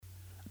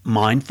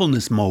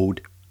mindfulness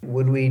mode.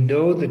 When we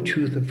know the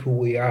truth of who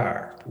we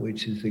are,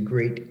 which is the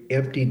great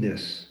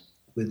emptiness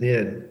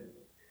within,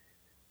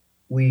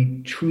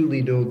 we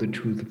truly know the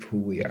truth of who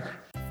we are.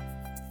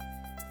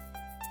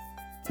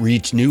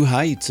 Reach new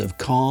heights of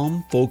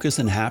calm, focus,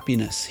 and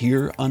happiness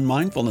here on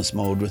Mindfulness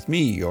Mode with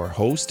me, your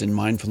host and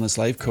mindfulness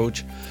life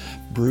coach,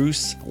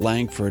 Bruce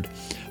Langford.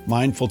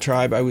 Mindful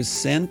Tribe, I was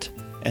sent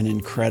an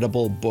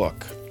incredible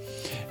book.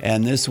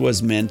 And this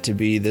was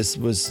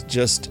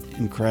just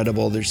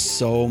incredible. There's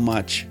so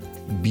much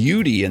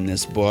beauty in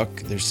this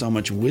book. There's so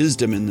much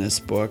wisdom in this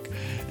book.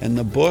 And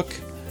the book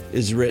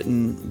is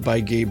written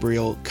by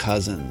Gabriel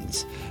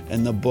Cousens.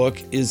 And the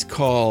book is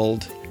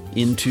called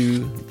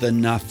Into the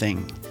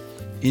Nothing.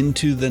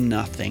 Into the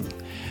Nothing.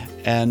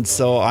 And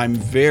so I'm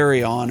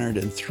very honored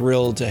and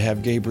thrilled to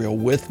have Gabriel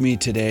with me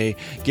today.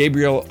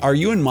 Gabriel, are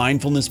you in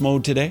mindfulness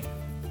mode today?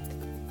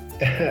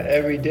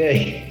 Every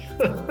day.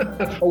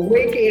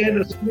 Awake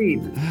and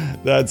asleep.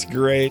 That's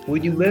great.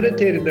 When you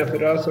meditate enough,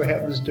 it also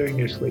happens during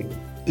your sleep.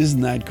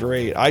 Isn't that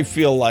great? I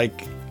feel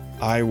like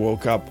I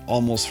woke up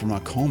almost from a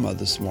coma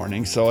this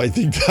morning, so I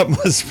think that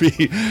must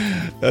be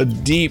a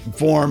deep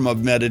form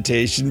of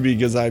meditation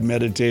because I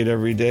meditate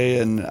every day,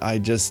 and I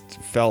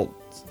just felt,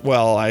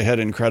 well, I had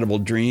incredible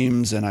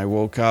dreams, and I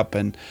woke up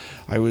and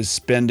I was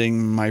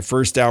spending my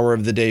first hour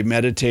of the day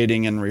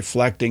meditating and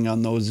reflecting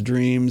on those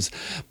dreams.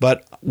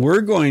 But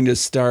we're going to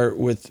start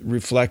with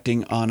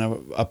reflecting on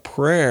a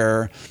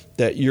prayer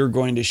that you're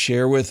going to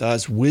share with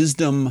us,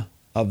 wisdom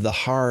of the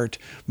heart,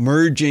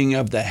 merging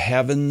of the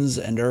heavens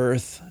and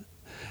earth,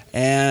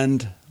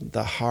 and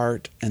the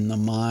heart and the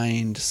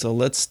mind. So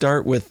let's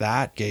start with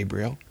that,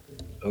 Gabriel.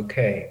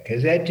 Okay,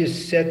 because that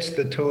just sets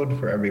the tone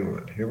for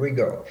everyone. Here we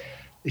go.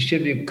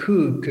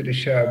 Shibnikud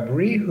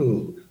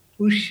Kudashabrihu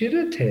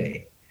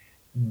Ushidate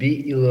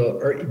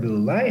Bi'ilo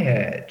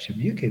Ibulaihat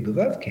Shibuke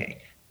Buvavke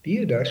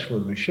Biudash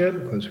from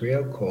Hashem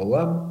Kosriel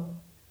Kolam.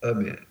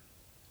 Amen.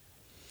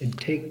 And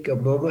take a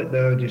moment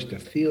now just to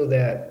feel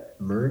that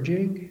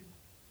merging.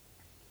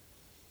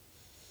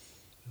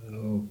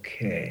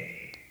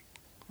 Okay.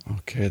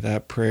 Okay,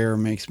 that prayer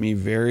makes me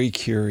very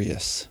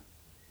curious.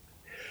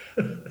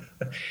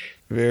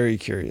 Very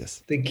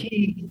curious. The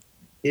key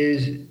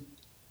is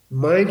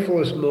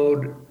mindfulness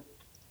mode,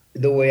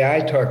 the way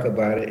I talk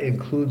about it,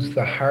 includes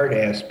the heart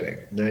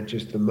aspect, not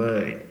just the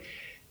mind.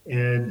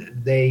 And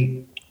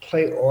they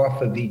play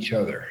off of each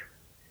other.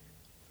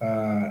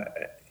 I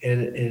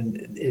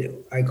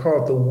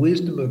call it the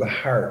wisdom of the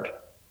heart.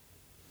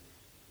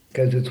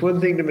 Because it's one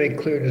thing to make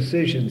clear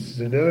decisions. It's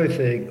another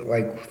thing,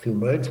 like through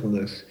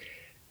mindfulness,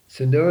 it's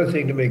another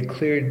thing to make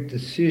clear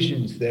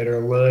decisions that are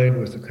aligned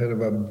with a kind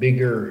of a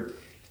bigger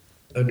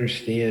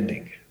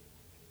understanding.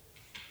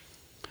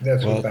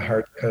 That's what the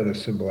heart kind of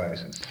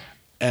symbolizes.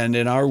 And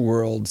in our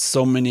world,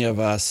 so many of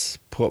us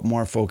put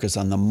more focus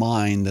on the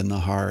mind than the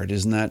heart.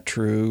 Isn't that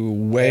true?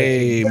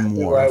 Way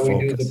exactly more why focus.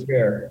 We do the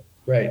prayer.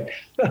 Right.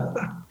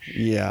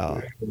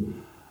 Yeah.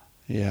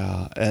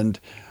 Yeah. And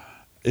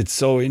it's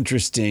so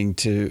interesting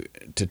to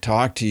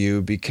talk to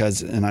you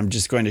because, and I'm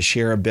just going to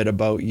share a bit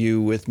about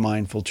you with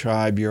Mindful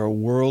Tribe. You're a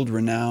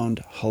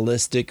world-renowned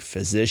holistic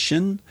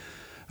physician,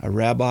 a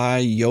rabbi,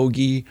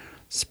 yogi,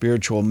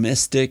 spiritual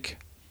mystic.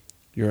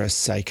 You're a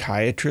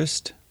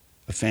psychiatrist,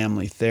 a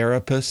family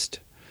therapist,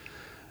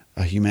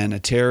 a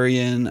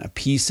humanitarian, a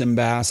peace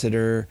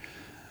ambassador.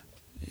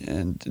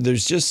 And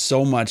there's just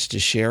so much to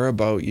share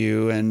about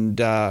you. And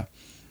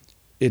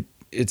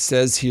it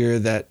says here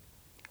that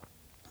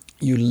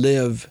you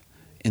live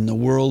in the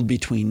world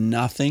between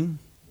nothing,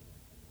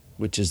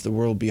 which is the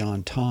world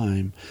beyond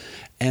time,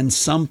 and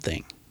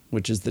something,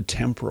 which is the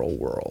temporal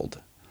world.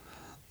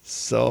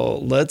 So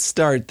let's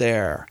start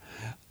there.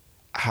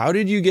 How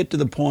did you get to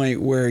the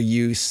point where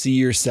you see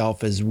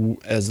yourself as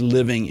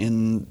living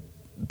in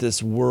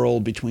this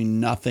world between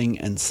nothing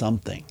and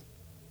something?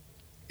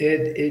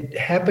 It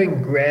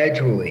happened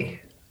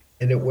gradually,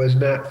 and it was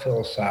not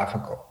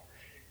philosophical.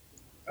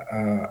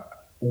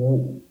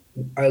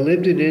 I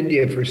lived in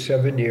India for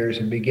 7 years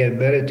and began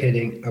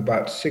meditating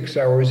about 6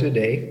 hours a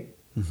day,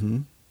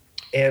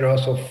 and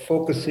also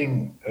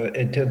focusing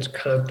intense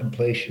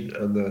contemplation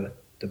on the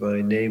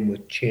divine name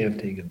with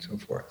chanting and so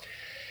forth.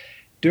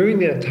 During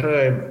that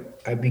time,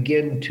 I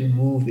began to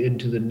move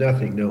into the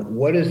nothing. Now,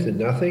 what is the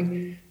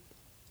nothing?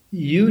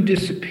 You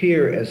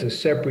disappear as a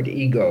separate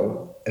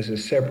ego, as a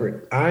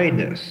separate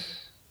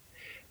I-ness,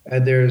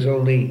 and there is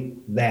only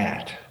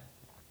that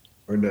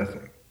or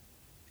nothing.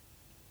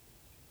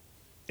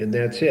 And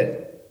that's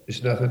it.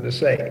 There's nothing to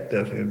say.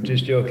 Nothing. I'm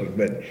just joking.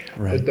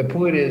 But the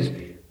point is,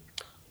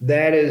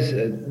 that is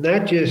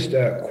not just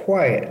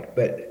quiet,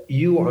 but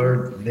you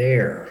aren't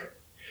there.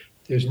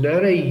 There's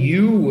not a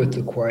you with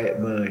the quiet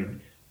mind.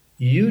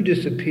 You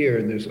disappear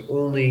and there's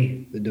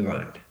only the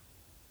divine.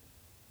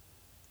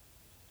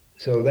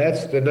 So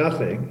that's the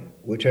nothing,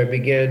 which I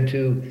began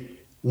to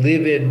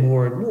live in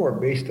more and more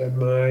based on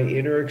my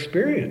inner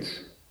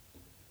experience.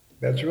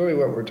 That's really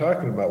what we're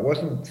talking about. It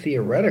wasn't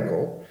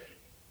theoretical.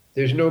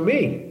 There's no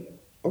me.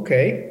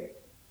 Okay,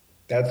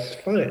 that's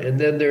fine. And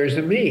then there's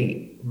a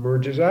me,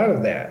 merges out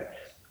of that.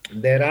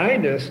 That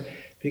I-ness,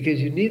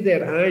 because you need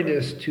that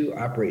I-ness to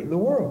operate in the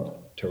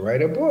world, to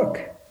write a book,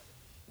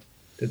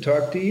 to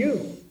talk to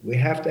you. We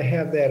have to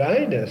have that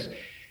I-ness.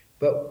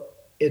 But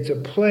it's a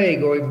play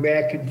going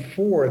back and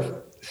forth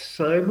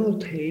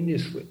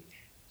simultaneously.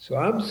 So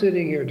I'm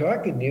sitting here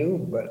talking to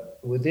you, but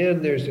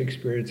within there's the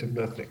experience of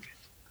nothing.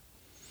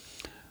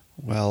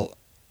 Well,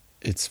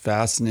 it's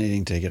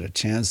fascinating to get a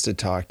chance to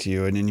talk to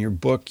you. And in your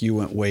book, you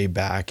went way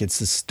back. It's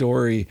the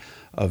story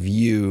of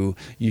you.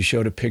 You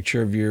showed a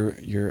picture of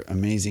your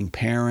amazing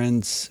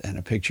parents and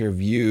a picture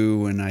of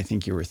you, and I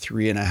think you were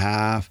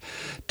 3.5.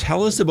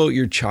 Tell us about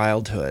your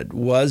childhood.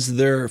 Was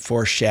there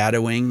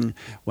foreshadowing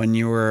when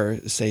you were,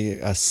 say,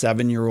 a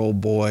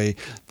 7-year-old boy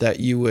that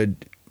you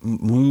would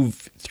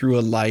move through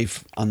a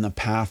life on the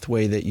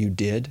pathway that you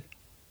did?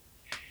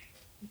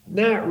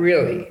 Not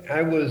really.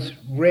 I was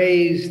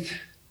raised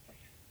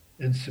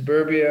in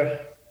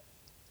suburbia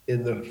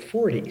in the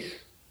 40s.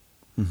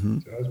 Mm-hmm.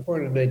 So I was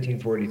born in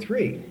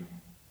 1943.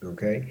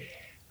 Okay.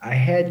 I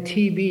had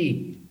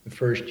TB the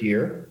first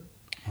year.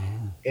 Oh.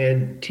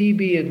 And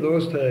TB in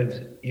those times,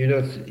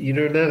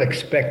 you're not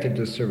expected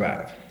to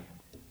survive.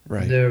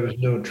 Right. There was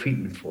no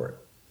treatment for it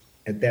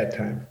at that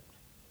time.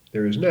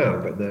 There is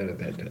now, but not at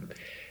that time.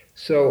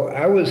 So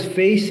I was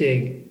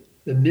facing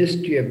the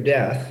mystery of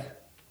death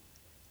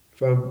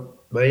from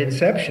my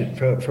inception,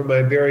 from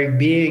my very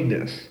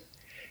beingness.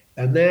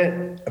 And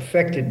that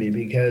affected me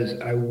because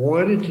I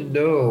wanted to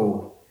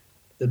know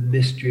the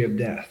mystery of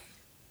death.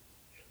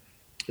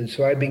 And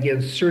so I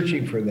began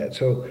searching for that.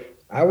 So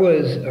I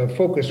was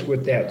focused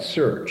with that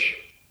search.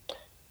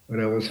 When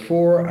I was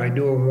 4, I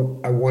knew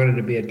I wanted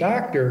to be a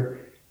doctor.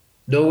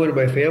 No one in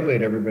my family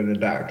had ever been a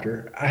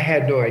doctor. I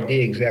had no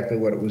idea exactly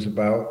what it was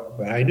about,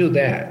 but I knew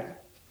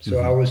that. So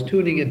I was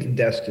tuning into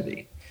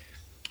destiny.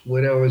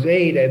 When I was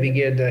 8, I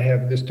began to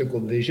have mystical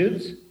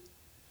visions,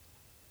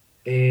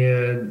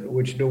 and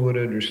which no one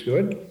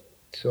understood,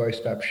 so I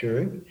stopped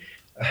sharing.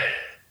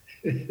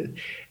 And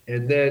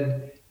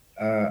then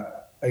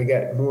I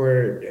got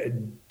more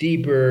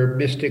deeper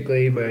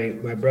mystically.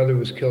 My brother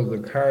was killed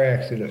in a car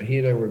accident. He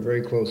and I were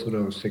very close when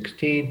I was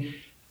 16,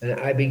 and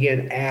I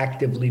began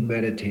actively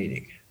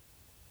meditating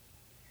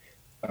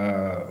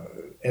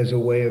as a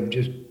way of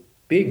just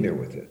being there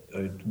with it.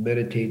 I'd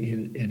meditate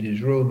in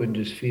his room and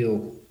just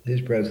feel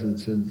his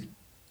presence, and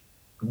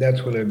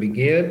that's when I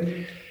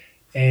began.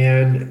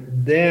 And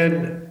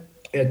then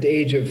at the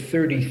age of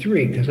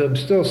 33, because I'm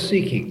still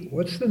seeking,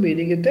 what's the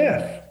meaning of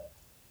death?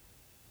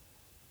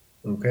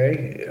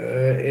 Okay,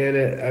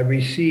 and I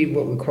received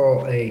what we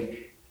call a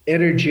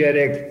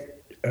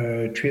energetic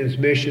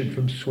transmission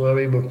from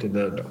Swami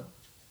Muktananda,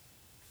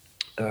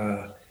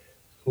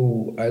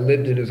 who I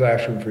lived in his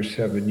ashram for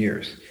 7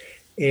 years.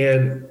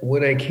 And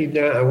when I came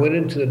down, I went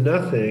into the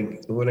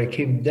nothing. And when I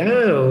came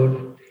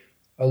down,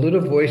 a little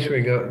voice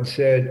rang out and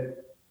said,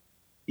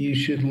 you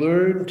should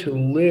learn to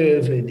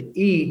live and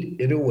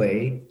eat in a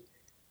way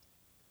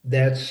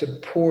that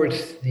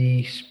supports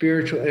the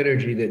spiritual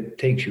energy that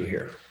takes you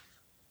here.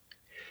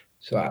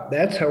 So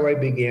that's how I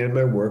began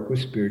my work with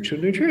spiritual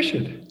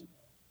nutrition.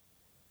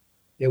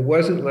 It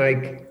wasn't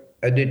like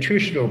a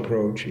nutritional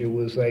approach. It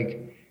was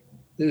like,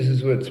 this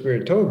is what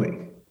Spirit told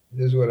me.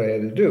 This is what I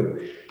had to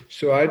do.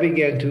 So I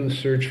began to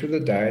search for the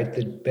diet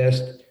that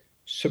best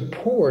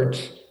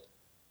supports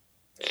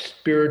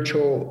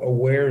spiritual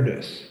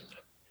awareness.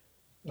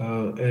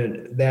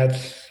 And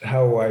that's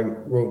how I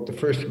wrote the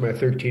first of my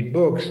 13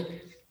 books,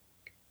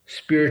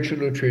 Spiritual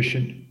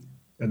Nutrition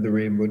and the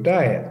Rainbow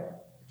Diet.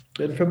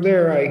 And from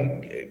there,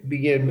 I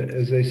began,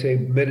 as I say,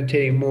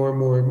 meditating more and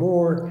more and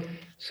more.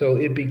 So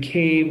it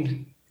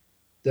became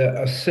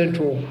a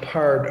central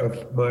part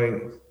of my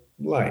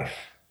life.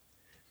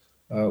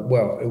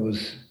 Well, it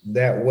was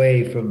that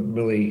way from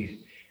really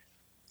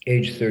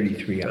age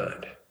 33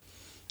 on.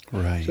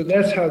 Right. So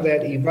that's how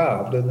that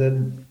evolved. And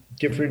then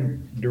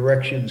different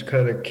directions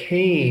kind of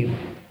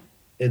came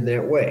in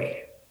that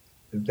way.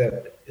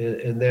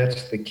 And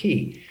that's the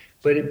key.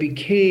 But it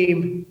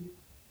became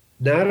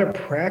not a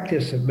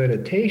practice of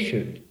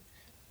meditation,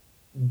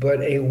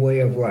 but a way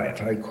of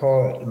life. I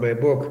call it in my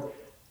book,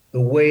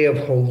 the way of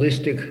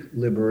holistic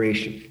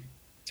liberation,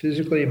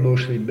 physically,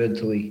 emotionally,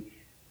 mentally,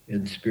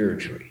 and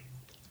spiritually.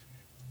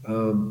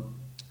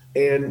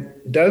 And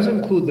does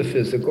include the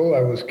physical. I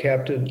was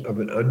captain of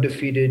an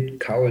undefeated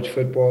college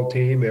football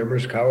team,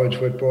 Amherst College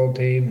football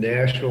team,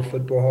 National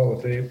Football Hall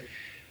of Fame.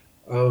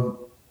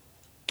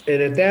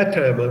 And at that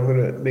time, I'm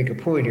going to make a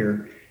point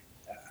here,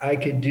 I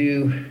could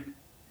do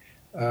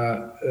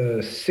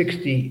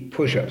 60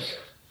 push-ups.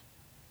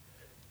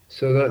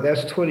 So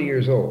that's 20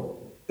 years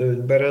old.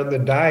 But on the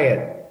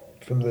diet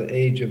from the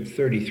age of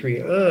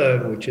 33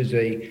 on, which is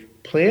a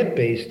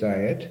plant-based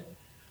diet,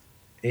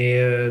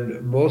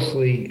 and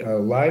mostly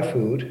live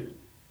food,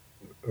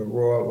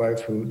 raw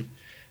live food,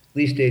 at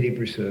least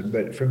 80%,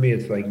 but for me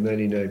it's like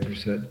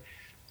 99%.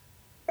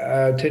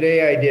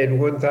 Today I did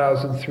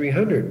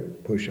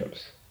 1,300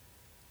 push-ups.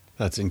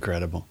 That's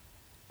incredible.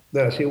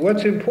 Now, see,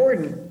 what's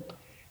important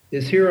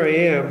is here I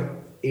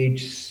am,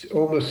 age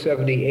almost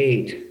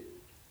 78,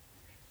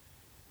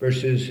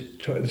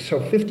 So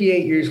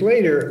 58 years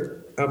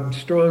later, I'm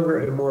stronger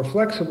and more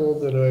flexible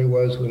than I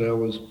was when I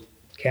was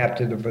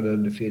captain of an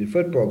undefeated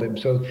football team.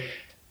 So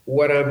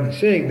what I'm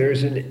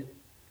saying,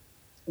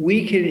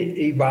 we can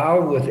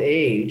evolve with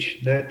age,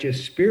 not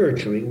just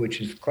spiritually,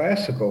 which is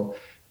classical,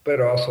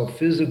 but also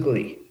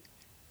physically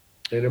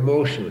and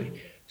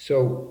emotionally.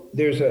 So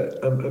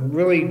I'm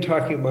really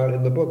talking about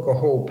in the book a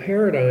whole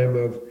paradigm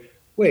of,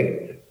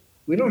 wait,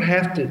 we don't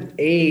have to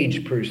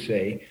age per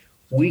se.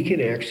 We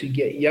can actually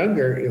get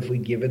younger if we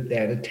give it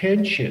that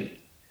attention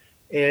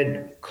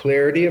and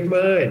clarity of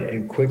mind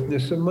and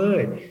quickness of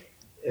mind.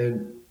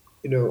 And,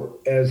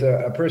 as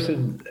a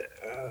person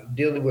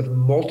dealing with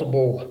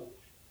multiple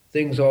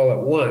things all at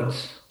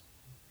once,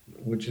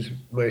 which is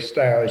my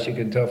style, as you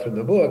can tell from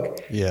the book.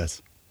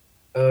 Yes.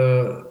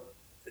 To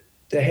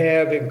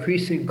have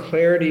increasing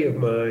clarity of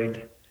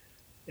mind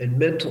and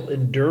mental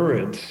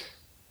endurance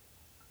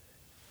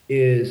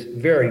is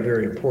very,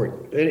 very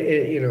important.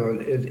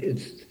 And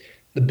it's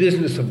the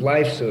business of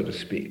life, so to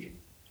speak.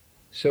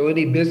 So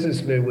any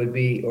businessman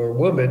or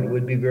woman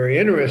would be very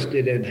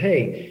interested in,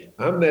 hey,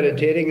 I'm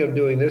meditating, I'm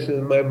doing this,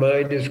 and my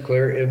mind is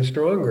clear and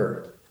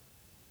stronger.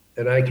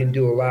 And I can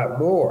do a lot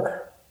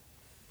more.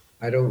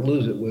 I don't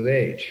lose it with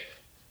age.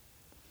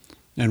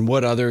 And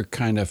what other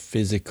kind of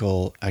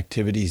physical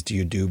activities do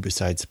you do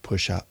besides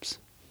push-ups?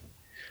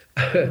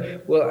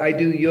 Well, I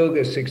do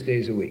yoga 6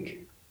 days a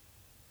week.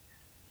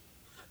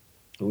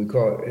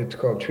 It's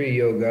called tree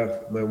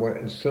yoga.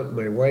 It's something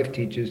my wife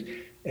teaches,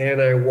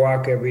 and I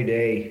walk every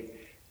day,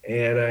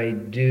 and I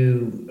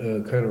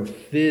do kind of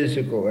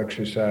physical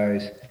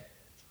exercise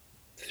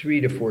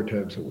 3 to 4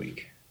 times a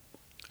week.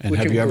 And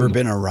have you ever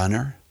been a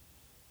runner?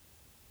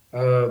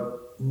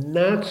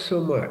 Not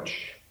so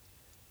much.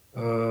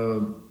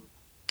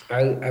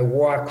 I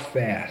walk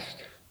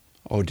fast.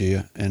 Oh, do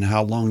you? And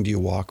how long do you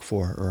walk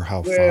for, or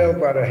how far? Well,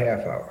 about a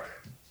half hour.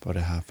 About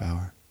a half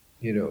hour.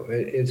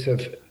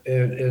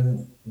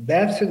 And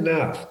that's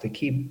enough to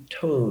keep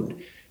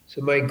toned.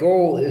 So my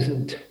goal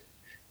isn't,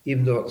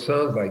 even though it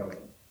sounds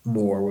like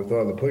more with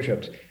all the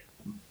push-ups,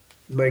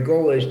 my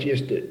goal is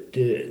just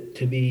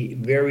to be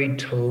very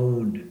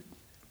toned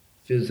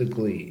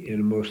physically and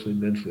emotionally,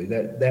 mentally.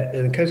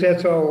 And because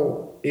that's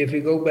all. If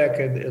you go back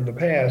in the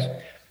past,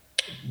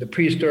 the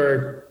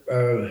prehistoric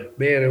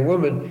man and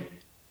woman,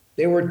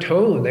 they were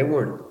toned. They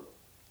weren't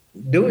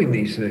doing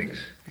these things.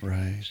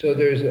 Right. So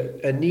there's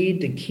a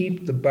need to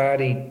keep the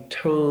body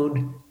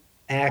toned,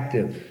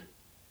 active,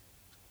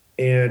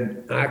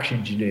 and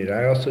oxygenated.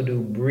 I also do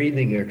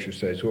breathing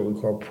exercise, what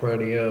we call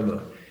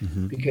pranayama,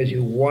 because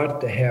you want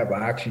to have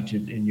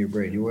oxygen in your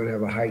brain. You want to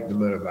have a heightened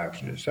amount of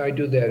oxygen. So I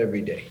do that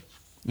every day.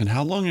 And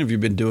how long have you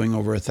been doing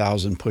over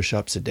 1,000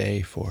 push-ups a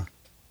day for?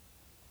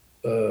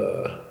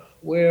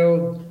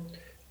 Well,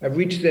 I've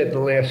reached that in the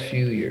last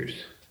few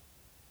years.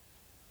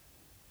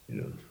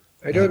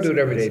 I don't do it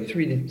every day.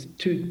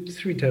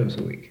 Three times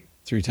a week.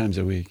 3 times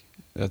a week.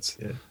 That's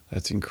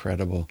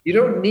incredible. You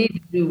don't need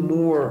to do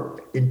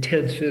more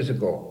intense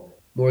physical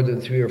more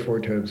than 3 or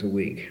 4 times a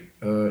week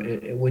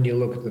when you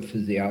look at the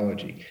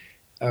physiology.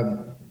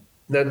 Now,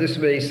 this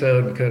may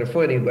sound kind of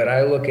funny, but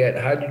I look at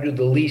how do you do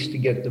the least to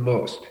get the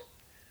most.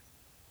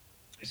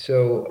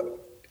 So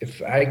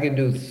if I can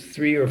do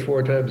 3 or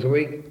 4 times a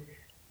week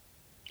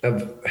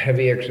of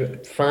heavy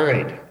exercise,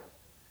 fine.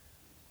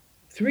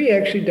 3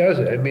 actually does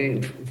it. I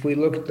mean, if we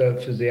look at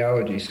the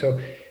physiology. So,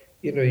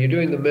 you're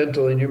doing the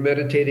mental and you're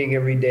meditating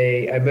every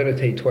day. I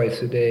meditate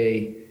twice a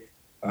day.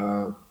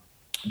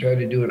 Try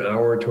to do an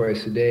hour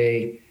twice a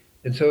day.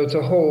 And so it's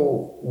a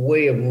whole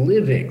way of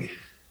living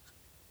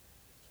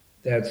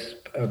that's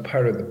a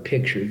part of the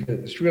picture.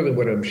 It's really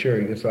what I'm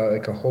sharing. It's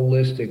like a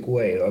holistic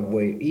way of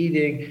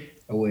eating,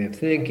 a way of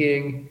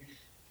thinking,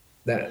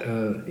 that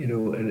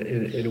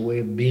and a way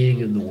of being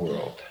in the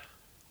world.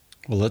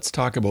 Well, let's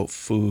talk about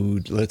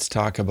food. Let's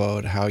talk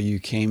about how you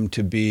came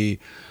to be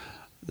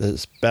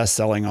this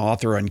best-selling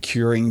author on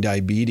curing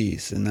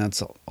diabetes, and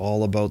that's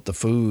all about the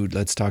food.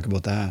 Let's talk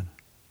about that.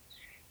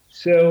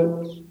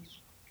 So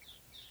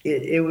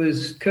it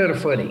was kind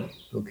of funny,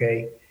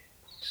 okay?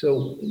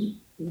 So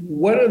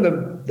one of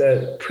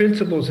the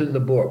principles in the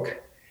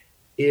book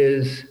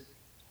is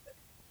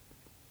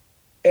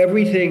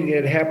everything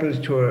that happens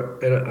to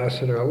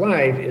us in our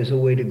life is a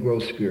way to grow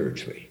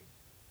spiritually.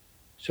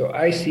 So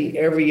I see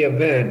every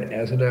event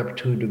as an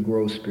opportunity to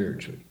grow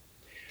spiritually.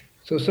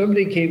 So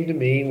somebody came to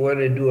me,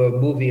 wanted to do a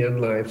movie on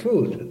live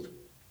food.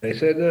 I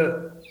said,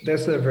 no,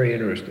 that's not very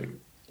interesting.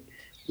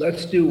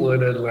 Let's do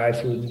one on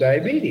live food and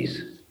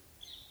diabetes.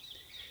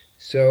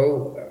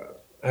 So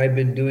I've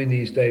been doing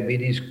these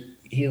diabetes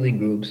healing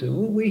groups,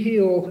 and we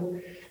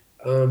heal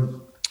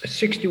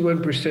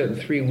 61% in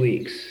 3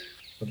 weeks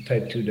of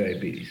type 2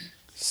 diabetes.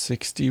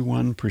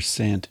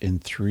 61% in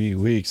 3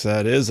 weeks.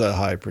 That is a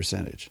high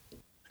percentage.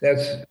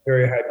 That's a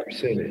very high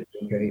percentage,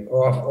 okay?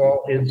 Off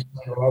all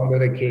insulin, all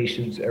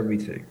medications,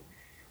 everything.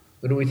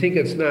 When we think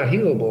it's not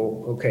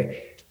healable,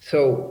 okay.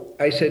 So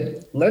I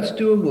said, let's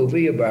do a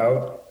movie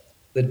about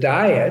the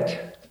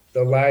diet,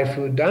 the live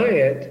food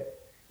diet,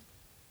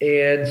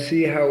 and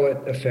see how it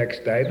affects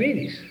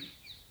diabetes.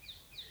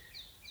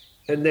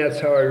 And that's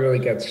how I really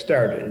got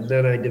started. And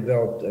then I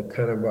developed a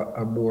kind of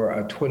a more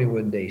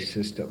 21-day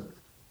system.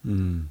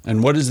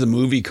 And what is the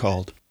movie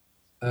called?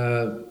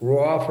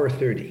 Raw for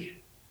 30.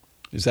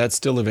 Is that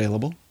still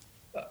available?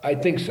 I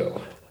think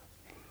so.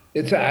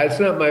 It's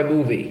not my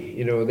movie.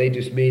 You know, they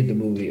just made the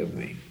movie of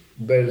me.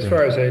 But as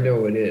far as I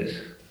know, it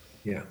is.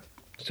 Yeah.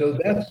 So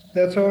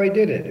that's how I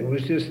did it. It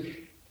was just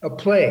a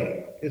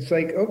play. It's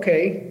like,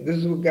 okay, this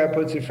is what God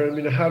puts in front of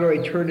me. Now, how do I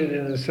turn it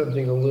into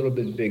something a little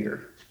bit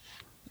bigger?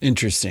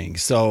 Interesting.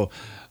 So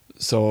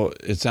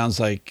it sounds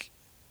like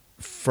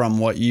from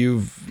what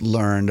you've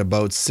learned,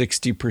 about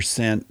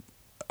 60%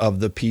 of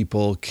the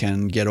people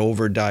can get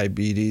over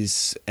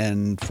diabetes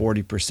and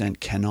 40%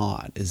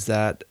 cannot. Is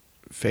that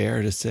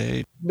fair to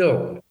say?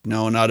 No.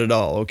 No, not at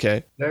all.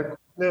 Okay. Not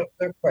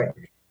quite.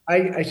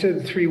 I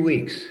said 3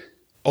 weeks.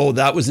 Oh,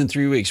 that was in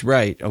 3 weeks.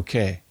 Right.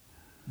 Okay.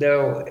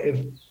 Now,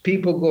 if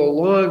people go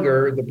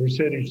longer, the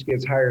percentage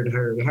gets higher and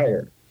higher and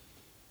higher.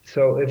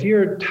 So if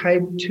you're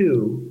type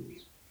 2,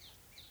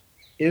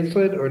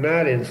 insulin or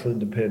not insulin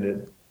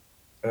dependent,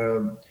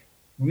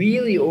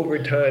 really over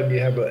time,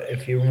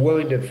 if you're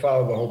willing to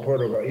follow the whole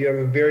protocol, you have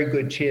a very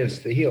good chance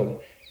to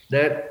heal.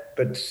 But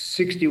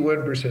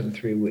 61% in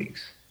 3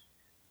 weeks.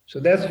 So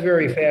that's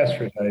very fast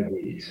for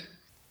diabetes.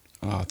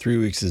 3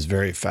 weeks is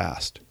very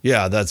fast.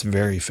 Yeah, that's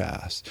very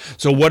fast.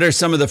 So what are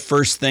some of the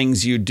first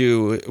things you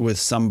do with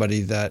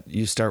somebody that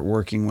you start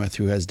working with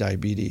who has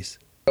diabetes?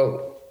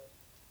 So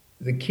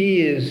the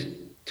key is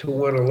to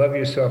want to love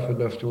yourself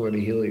enough to want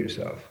to heal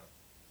yourself.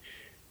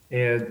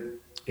 And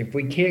if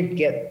we can't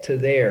get to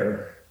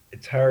there,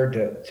 it's hard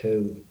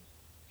to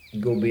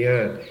go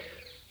beyond.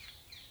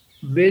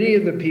 Many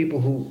of the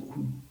people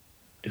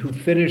who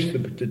finish the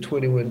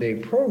 21-day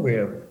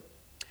program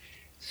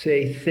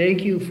say,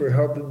 thank you for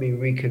helping me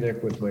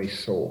reconnect with my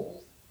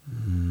soul.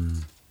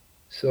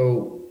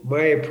 So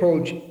my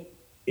approach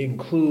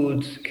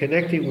includes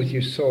connecting with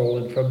your soul,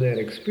 and from that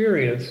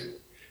experience,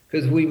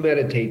 because we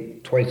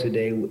meditate twice a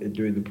day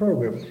during the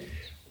program,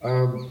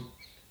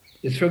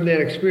 it's from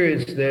that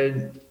experience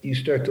then you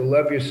start to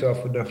love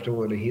yourself enough to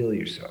want to heal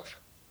yourself.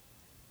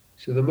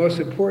 So the most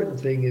important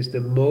thing is to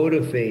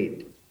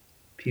motivate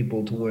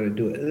people to want to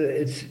do it.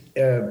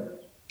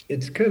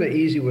 It's kind of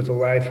easy with a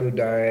live food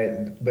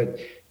diet, but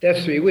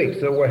that's 3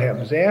 weeks. Now what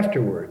happens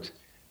afterwards?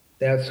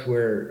 That's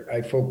where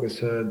I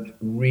focus on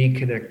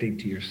reconnecting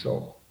to your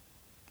soul.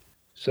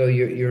 So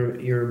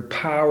you're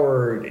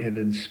empowered and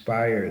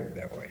inspired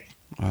that way.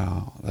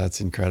 Wow,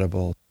 that's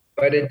incredible.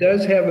 But it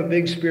does have a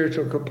big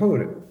spiritual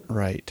component.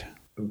 Right.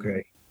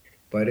 Okay.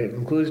 But it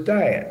includes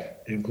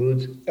diet, it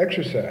includes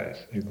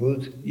exercise, it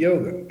includes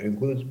yoga, it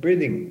includes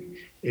breathing,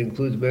 it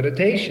includes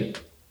meditation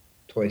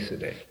twice a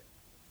day.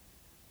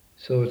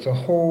 So it's a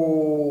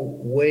whole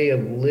way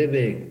of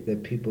living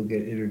that people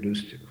get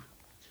introduced to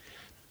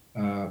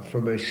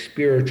from a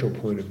spiritual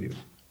point of view.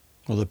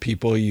 Well, the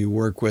people you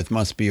work with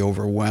must be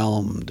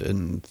overwhelmed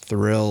and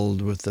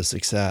thrilled with the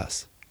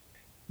success.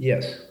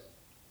 Yes.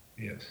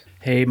 Yes.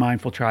 Hey,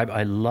 Mindful Tribe,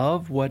 I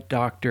love what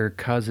Dr.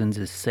 Cousens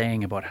is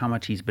saying about how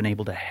much he's been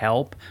able to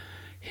help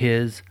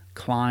his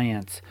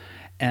clients.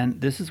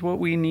 And this is what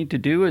we need to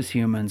do as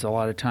humans a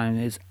lot of times,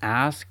 is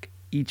ask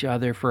each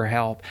other for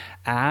help.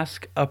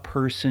 Ask a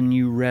person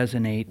you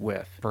resonate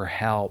with for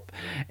help.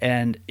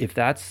 And if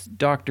that's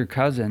Dr.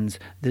 Cousens,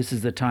 this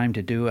is the time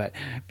to do it,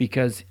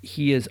 because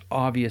he is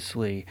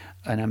obviously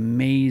an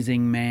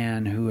amazing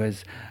man who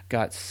has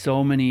got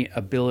so many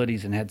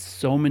abilities and had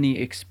so many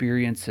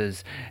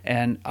experiences.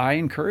 And I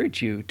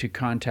encourage you to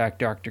contact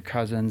Dr.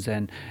 Cousens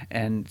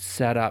and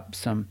set up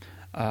some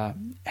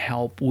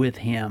help with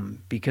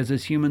him, because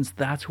as humans,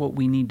 that's what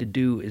we need to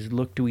do, is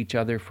look to each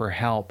other for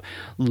help.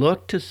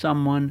 Look to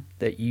someone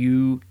that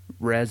you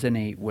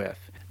resonate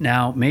with.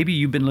 Now, maybe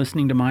you've been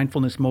listening to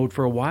Mindfulness Mode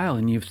for a while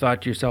and you've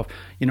thought to yourself,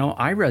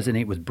 I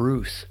resonate with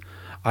Bruce.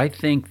 I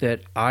think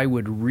that I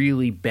would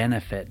really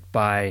benefit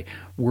by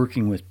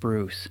working with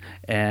Bruce.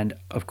 And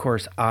of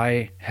course,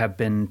 I have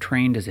been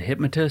trained as a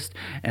hypnotist,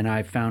 and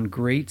I've found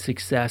great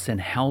success in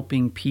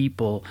helping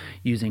people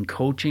using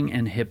coaching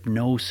and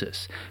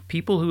hypnosis.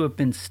 People who have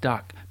been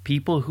stuck,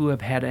 people who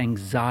have had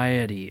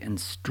anxiety and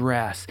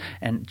stress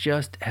and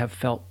just have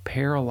felt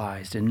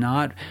paralyzed and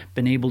not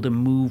been able to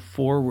move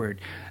forward.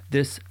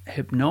 This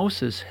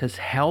hypnosis has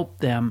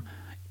helped them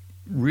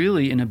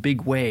really in a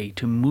big way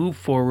to move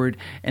forward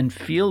and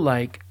feel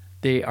like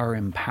they are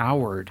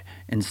empowered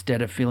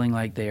instead of feeling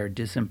like they are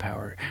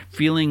disempowered,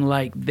 feeling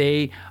like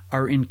they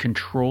are in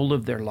control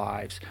of their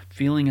lives,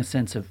 feeling a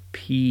sense of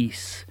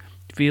peace,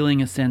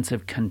 feeling a sense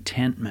of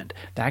contentment.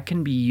 That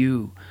can be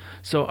you.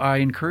 So I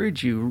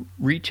encourage you,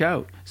 reach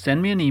out,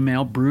 send me an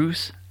email,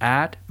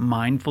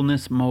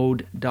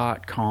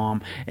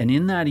 bruce@mindfulnessmode.com, and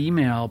in that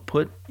email,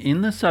 put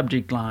in the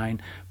subject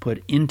line,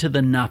 put "into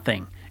the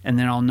nothing," and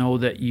then I'll know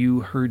that you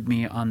heard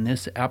me on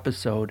this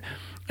episode.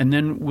 And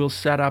then we'll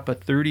set up a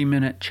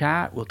 30-minute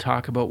chat. We'll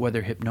talk about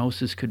whether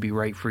hypnosis could be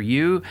right for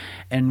you,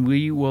 and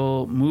we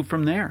will move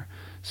from there.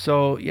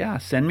 So, yeah,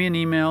 send me an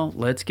email.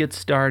 Let's get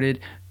started.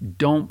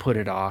 Don't put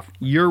it off.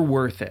 You're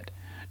worth it.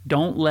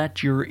 Don't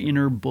let your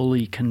inner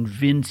bully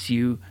convince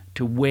you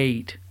to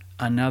wait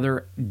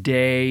another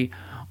day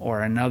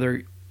or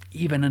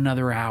even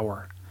another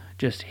hour.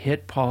 Just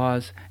hit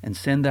pause and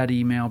send that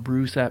email,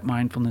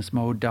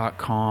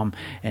 bruce@mindfulnessmode.com,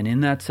 and in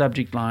that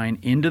subject line,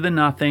 into the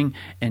nothing,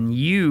 and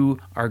you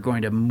are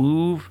going to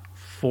move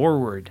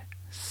forward.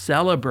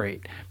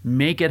 Celebrate.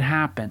 Make it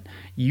happen.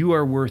 You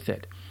are worth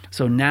it.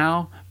 So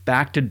now,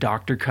 back to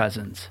Dr.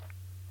 Cousins.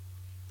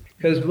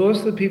 Because most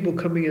of the people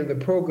coming in the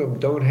program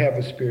don't have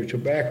a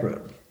spiritual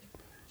background.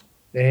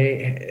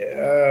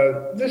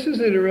 This is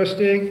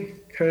interesting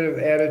kind of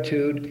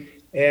attitude,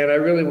 and I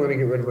really want to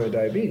get rid of my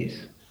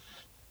diabetes.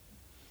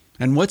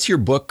 And what's your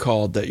book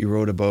called that you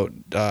wrote about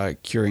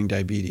curing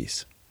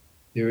diabetes?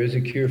 There is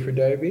a cure for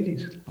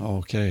diabetes.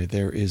 Okay,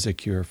 there is a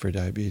cure for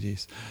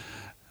diabetes.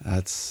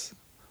 That's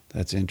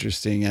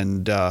interesting,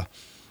 and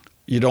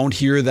you don't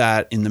hear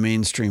that in the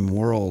mainstream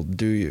world,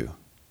 do you?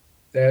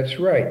 That's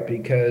right,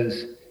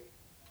 because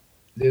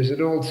there's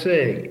an old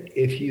saying,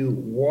 if you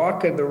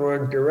walk in the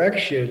wrong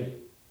direction,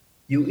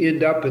 you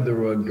end up in the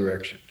wrong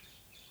direction.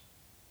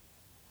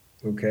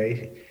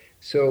 Okay?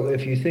 So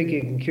if you think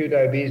you can cure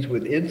diabetes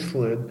with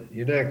insulin,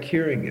 you're not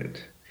curing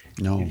it.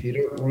 No. If you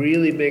don't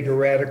really make a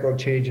radical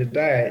change in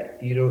diet,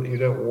 you're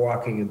not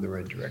walking in the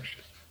right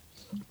direction.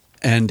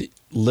 And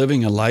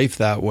living a life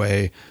that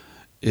way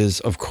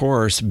is, of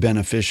course,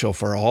 beneficial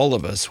for all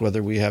of us,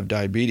 whether we have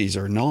diabetes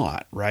or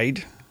not, right?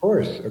 Of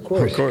course. Of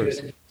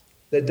course.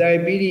 The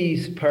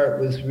diabetes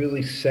part was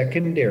really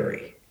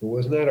secondary. It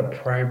was not a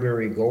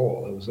primary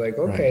goal. It was like,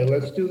 okay,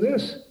 Let's do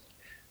this.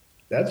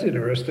 That's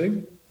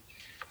interesting.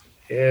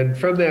 And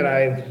from that,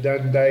 I've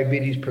done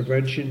diabetes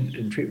prevention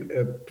and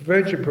treatment,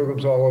 prevention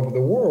programs all over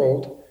the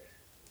world.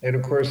 And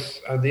of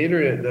course, on the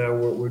internet now,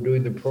 we're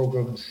doing the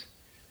programs.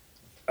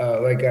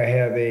 Like I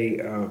have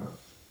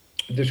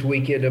this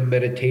weekend, a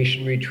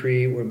meditation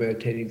retreat. We're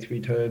meditating 3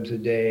 times a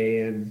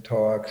day and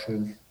talks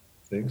and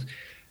things.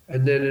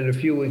 And then in a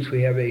few weeks,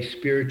 we have a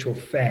spiritual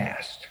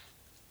fast,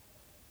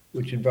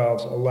 which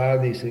involves a lot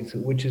of these things,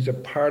 which is a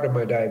part of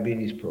my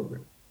diabetes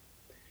program.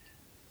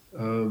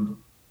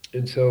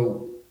 And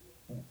so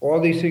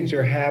all these things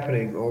are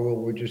happening, although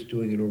we're just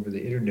doing it over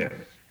the internet.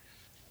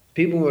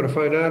 People want to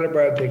find out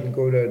about it, they can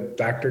go to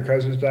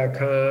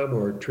drcousins.com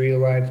or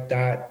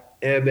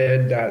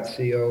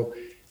treeoflife.mn.co,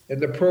 and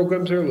the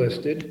programs are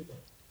listed.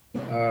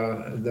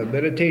 The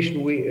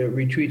meditation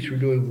retreats we're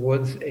doing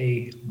once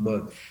a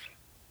month.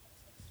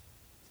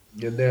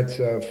 And that's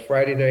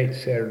Friday night,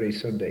 Saturday,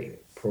 Sunday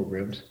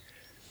programs.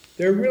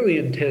 They're really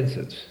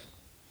intensives,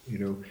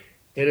 and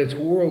it's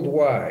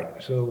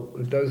worldwide. So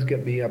it does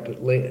get me up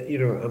at late,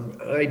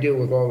 I deal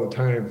with all the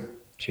time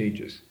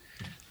changes.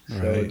 So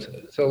Right.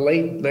 it's a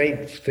late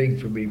night thing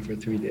for me for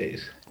 3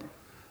 days.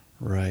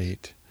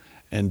 Right.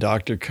 And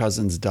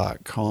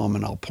drcousins.com,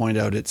 and I'll point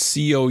out it's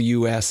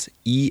COUSENS.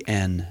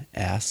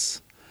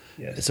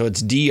 Yes. So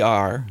it's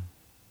DR,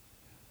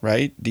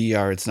 right?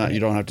 DR. It's not, you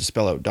don't have to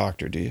spell out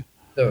doctor, do you?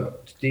 No,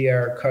 it's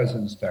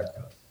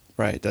drcousins.com.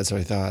 Right. That's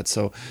what I thought.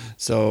 So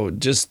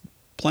just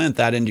plant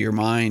that into your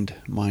mind,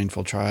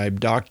 Mindful Tribe.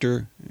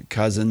 Dr.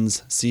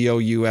 Cousins,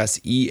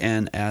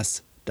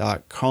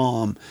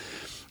 COUSENS.com.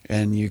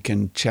 And you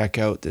can check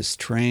out this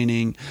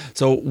training.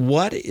 So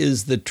what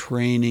is the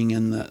training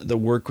and the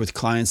work with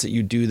clients that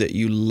you do that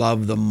you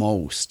love the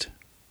most?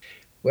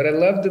 What I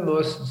love the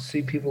most is to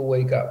see people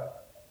wake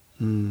up.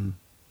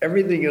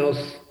 Everything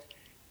else,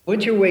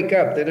 once you wake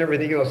up, then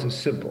everything else is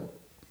simple.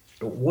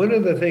 But one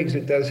of the things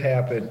that does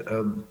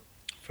happen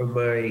from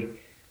my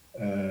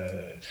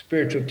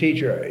spiritual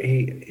teacher,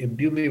 he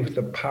imbued me with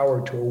the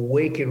power to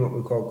awaken what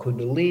we call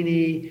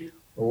Kundalini,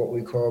 or what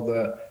we call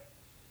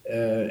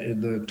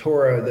in the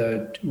Torah,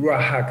 the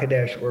Ruach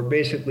HaKodesh, or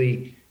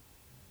basically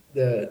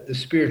the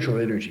spiritual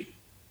energy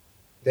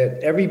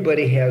that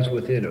everybody has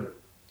within them.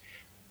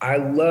 I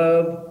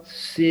love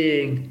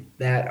seeing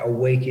that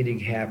awakening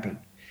happen,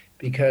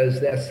 because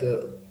that's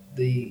a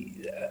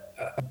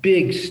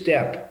big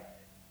step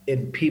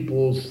in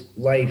people's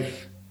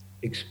life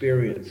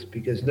experience,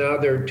 because now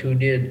they're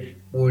tuned in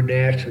more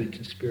naturally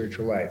to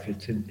spiritual life.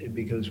 It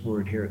becomes more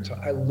inherent. So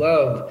I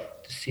love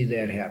to see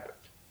that happen.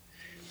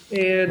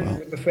 And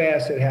with the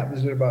fast, it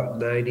happens in about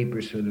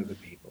 90% of the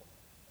people,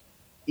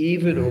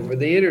 even over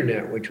the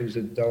internet, which was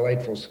a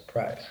delightful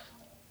surprise.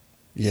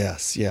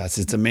 Yes.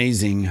 It's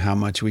amazing how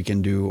much we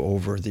can do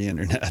over the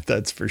internet,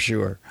 that's for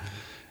sure.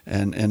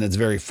 And it's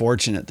very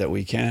fortunate that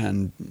we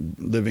can,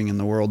 living in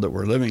the world that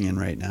we're living in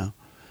right now.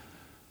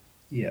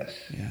 Yes.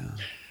 Yeah.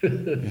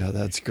 Yeah,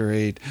 that's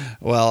great.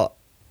 Well,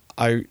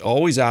 I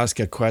always ask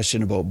a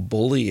question about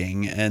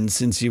bullying. And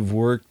since you've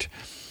worked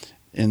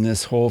in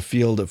this whole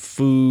field of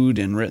food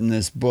and written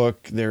this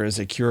book, There is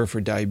a Cure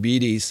for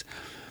Diabetes,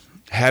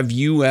 have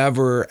you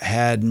ever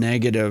had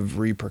negative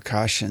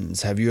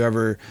repercussions?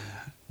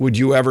 Would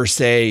you ever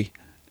say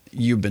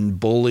you've been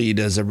bullied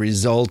as a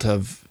result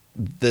of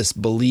this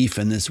belief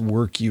and this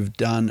work you've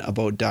done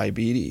about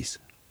diabetes?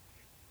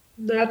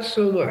 Not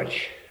so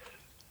much.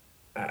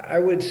 I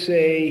would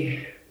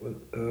say in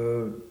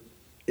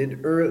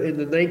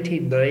the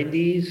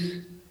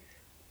 1990s,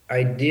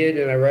 I did,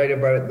 and I write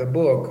about it in the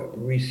book,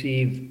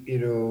 receive,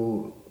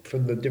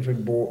 from the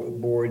different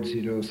boards,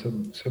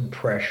 some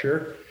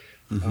pressure.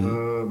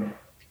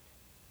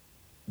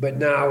 But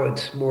now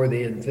it's more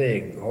the in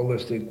thing.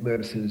 Holistic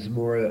medicine is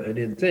more an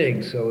in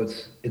thing. So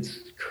it's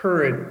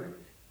current.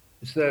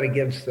 It's not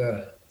against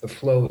the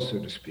flow, so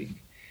to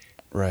speak.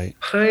 Right.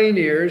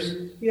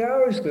 Pioneers, you're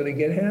always going to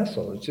get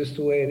hassled. It's just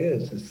the way it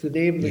is. It's the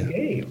name of the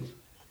game.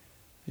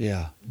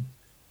 Yeah.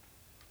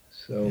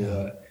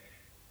 So,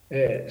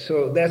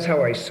 so that's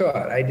how I saw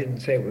it. I didn't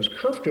say it was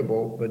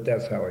comfortable, but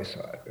that's how I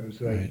saw it. It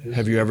was like, right.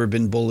 Have you ever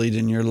been bullied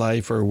in your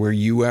life, or were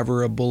you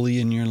ever a bully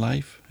in your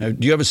life? Do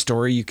you have a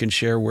story you can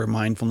share where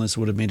mindfulness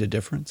would have made a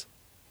difference?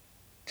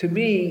 To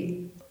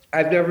me,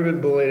 I've never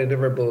been bullied. I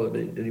never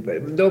bullied anybody.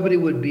 Nobody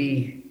would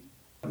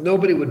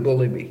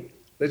bully me.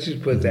 Let's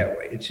just put it that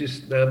way. It's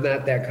just, I'm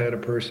not that kind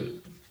of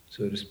person,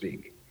 so to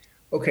speak.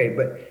 Okay,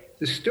 but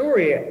the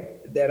story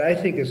that I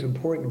think is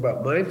important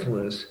about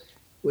mindfulness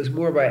was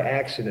more by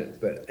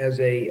accident. But as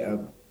a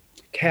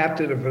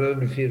captain of an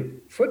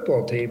undefeated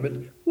football team,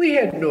 and we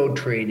had no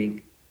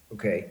training,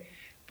 okay?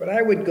 But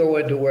I would go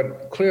into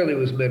what clearly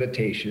was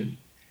meditation.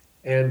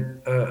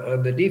 And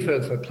on the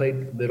defense, I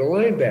played middle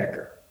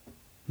linebacker,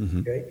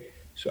 okay?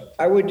 So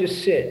I would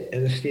just sit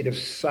in a state of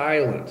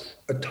silence,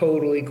 a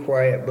totally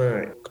quiet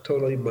mind,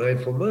 totally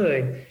mindful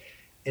mind,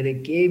 and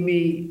it gave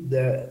me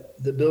the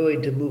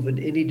ability to move in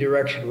any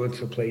direction once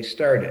the play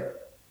started.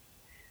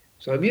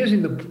 So I'm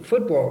using the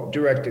football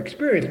direct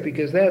experience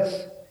because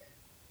that's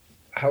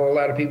how a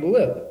lot of people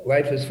live.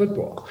 Life is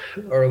football,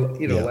 or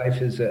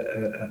life is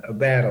a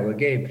battle, a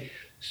game.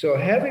 So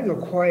having a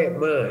quiet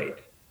mind,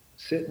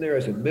 sitting there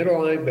as a middle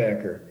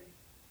linebacker,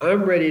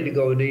 I'm ready to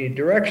go in any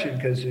direction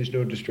because there's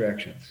no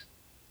distractions.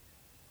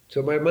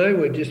 So my mind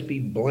would just be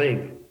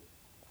blank,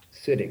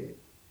 sitting,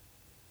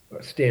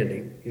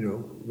 standing,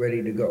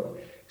 ready to go.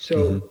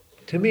 So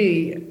to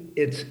me,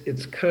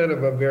 it's kind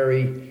of a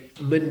very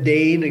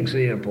mundane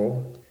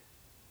example,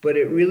 but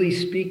it really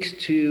speaks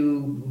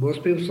to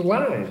most people's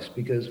lives,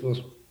 because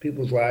most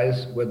people's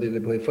lives, whether they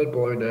play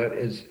football or not,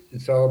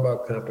 it's all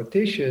about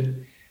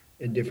competition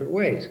in different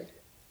ways.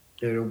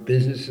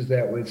 Business is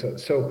that way.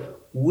 So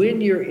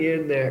when you're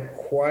in that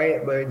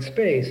quiet mind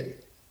space,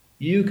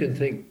 you can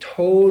think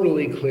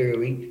totally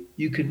clearly.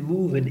 You can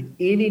move in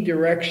any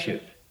direction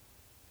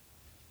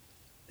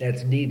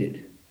that's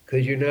needed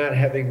because you're not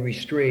having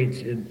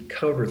restraints and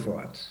counter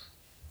thoughts.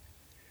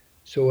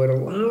 So it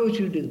allows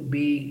you to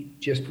be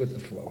just with the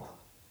flow.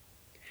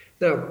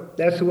 Now,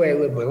 that's the way I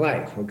live my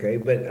life, okay?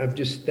 But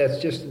that's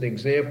just an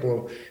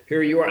example of,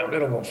 here you are in the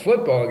middle of a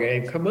football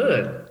game, come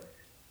on.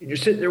 And you're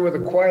sitting there with a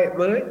quiet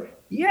mind?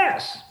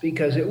 Yes,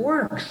 because it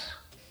works.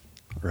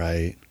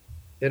 Right.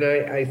 And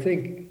I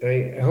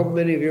hope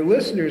many of your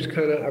listeners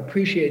kind of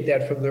appreciate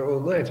that from their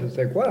own lives. It's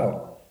like,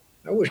 wow,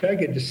 I wish I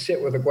could just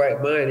sit with a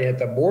quiet mind at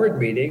the board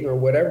meeting or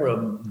whatever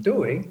I'm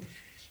doing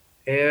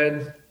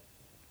and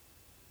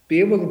be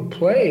able to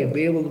play,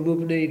 be able to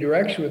move in any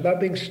direction without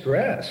being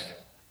stressed.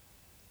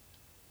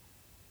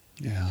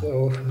 Yeah.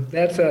 So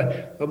that's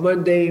a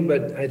mundane,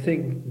 but I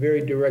think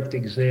very direct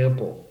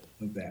example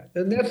of that.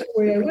 And that's the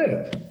way I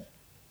live.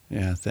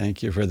 Yeah,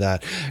 thank you for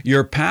that.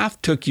 Your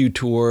path took you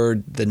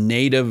toward the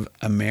Native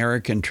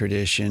American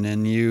tradition,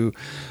 and you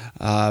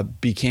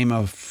became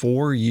a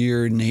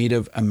 4-year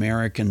Native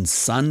American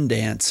sun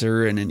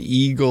dancer and an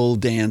eagle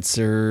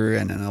dancer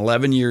and an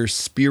 11-year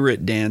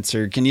spirit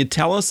dancer. Can you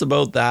tell us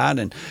about that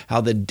and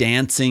how the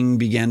dancing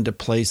began to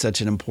play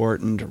such an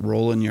important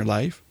role in your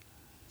life?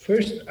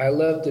 First, I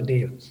love to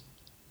dance.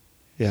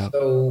 Yeah.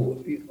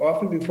 So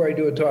often before I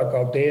do a talk,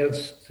 I'll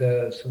dance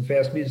to some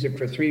fast music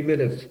for 3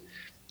 minutes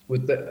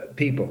with the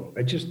people.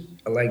 I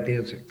like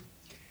dancing.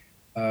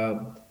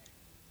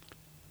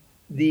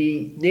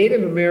 The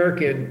Native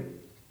American,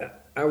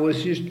 I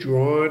was just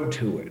drawn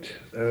to it,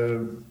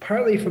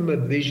 partly from a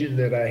vision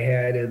that I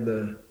had in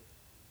the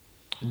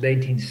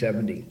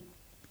 1970.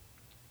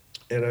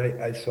 And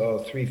I saw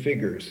 3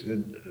 figures.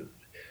 And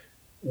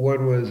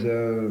one was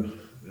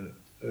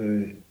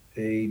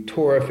a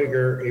Torah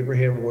figure,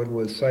 Abraham, one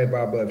was Sai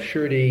Baba of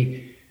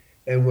Shirdi,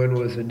 and one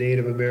was a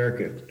Native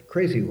American,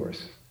 Crazy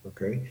Horse,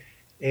 okay?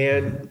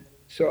 And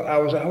so I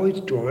was always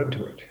drawn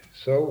to it.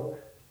 So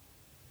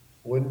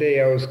one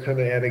day I was kind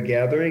of at a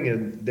gathering,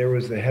 and there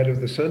was the head of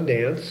the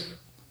Sundance,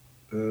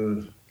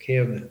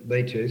 Cam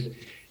Nightchase,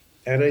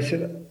 and I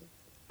said,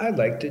 I'd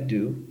like to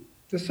do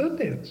the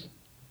Sundance.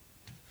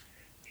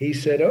 He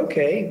said,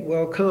 okay,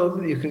 well,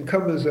 come. You can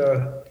come as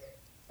a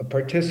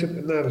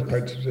participant, not as a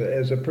participant,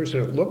 as a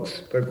person that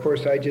looks, but of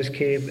course I just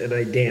came and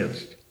I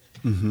danced.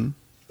 Mm-hmm.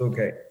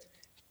 Okay.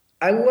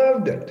 I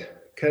loved it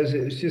because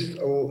it was just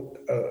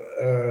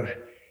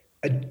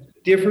a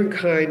different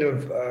kind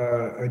of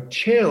a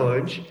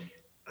challenge.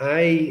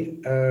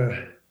 I'm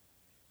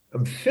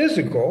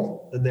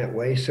physical in that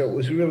way, so it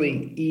was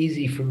really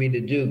easy for me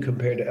to do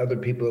compared to other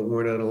people that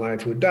weren't on a line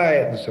food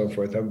diet and so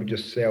forth. I would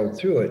just sail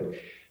through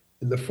it.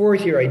 In the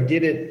fourth year, I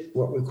did it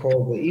what we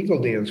call the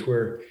eagle dance,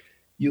 where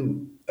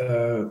you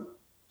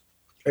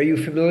are you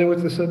familiar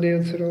with the sun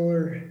dance at all?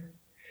 Or?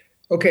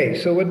 Okay,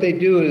 so what they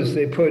do is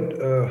they put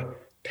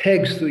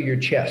pegs through your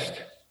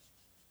chest,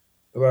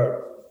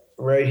 about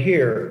right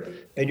here,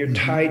 and you're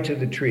tied to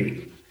the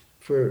tree.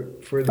 For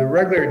the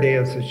regular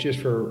dance, it's just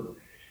for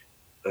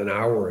an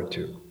hour or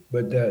two,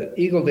 but the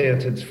eagle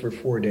dance, it's for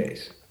 4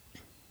 days,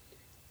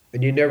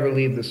 and you never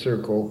leave the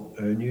circle,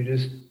 and you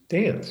just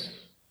dance.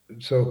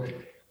 So,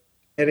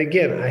 and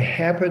again, I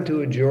happen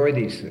to enjoy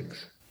these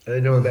things. I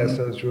know that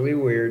sounds really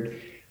weird,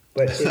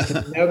 but it's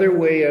another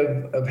way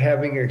of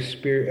having an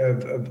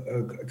experience, of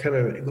kind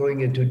of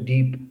going into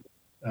deep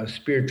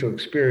spiritual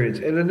experience,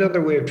 and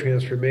another way of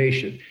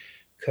transformation.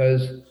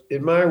 Because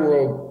in my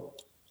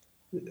world,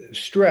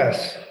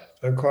 stress,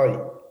 I call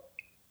it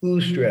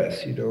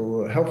eustress,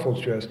 helpful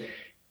stress,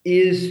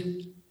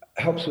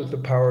 helps with the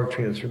power of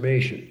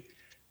transformation.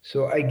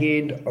 So I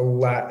gained a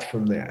lot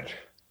from that.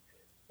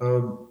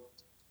 And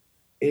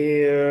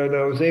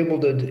I was able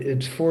to,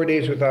 it's 4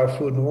 days without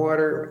food and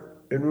water,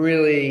 and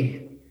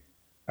really,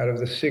 out of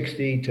the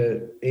 60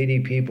 to 80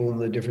 people in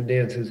the different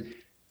dances,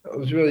 I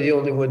was really the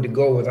only one to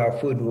go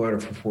without food and water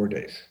for 4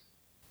 days.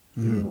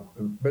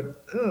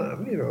 But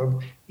I'm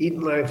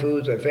eating live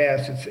foods, I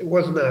fast. It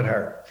was not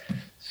hard.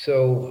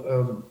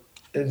 So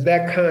and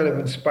that kind of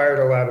inspired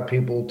a lot of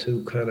people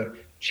to kind of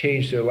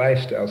change their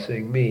lifestyle,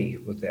 seeing me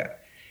with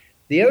that.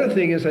 The other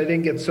thing is I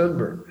didn't get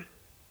sunburned.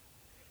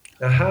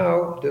 Now,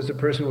 how does a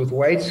person with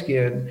white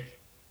skin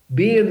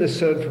be in the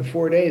sun for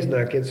 4 days and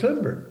not get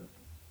sunburned?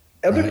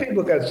 Other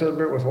people got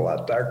sunburned with a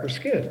lot darker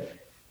skin.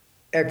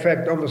 In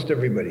fact, almost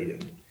everybody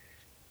did.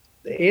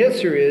 The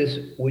answer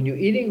is, when you're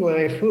eating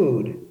live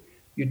food,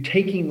 you're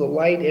taking the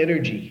light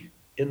energy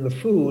in the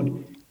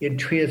food and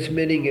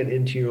transmitting it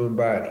into your own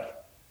body.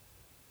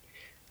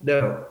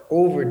 Now,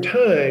 over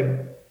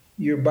time,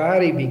 your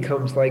body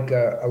becomes like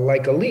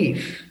a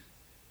leaf.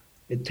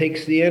 It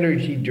takes the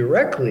energy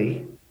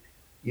directly.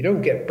 You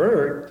don't get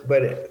burnt,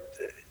 but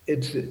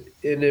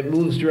it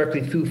moves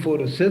directly through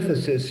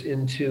photosynthesis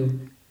into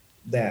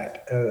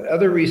that.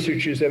 Other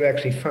researchers have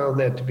actually found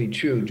that to be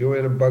true.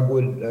 Joanna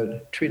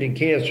Bugwood, treating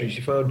cancer,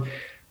 she found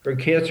her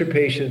cancer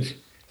patients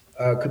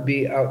could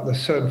be out in the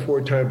sun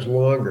 4 times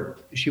longer.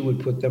 She would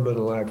put them on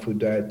a live food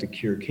diet to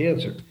cure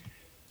cancer.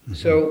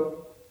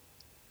 So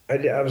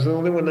I was the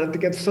only one not to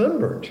get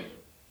sunburned.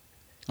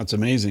 That's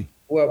amazing.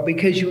 Well,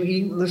 because you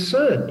eat in the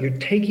sun. You're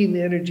taking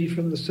the energy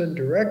from the sun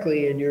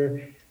directly, and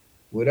you're,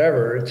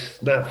 whatever,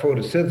 it's not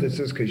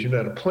photosynthesis because you're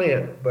not a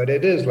plant, but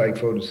it is like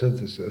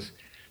photosynthesis.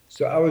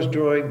 So I was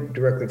drawing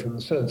directly from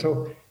the sun.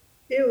 So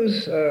it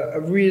was a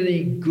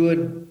really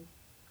good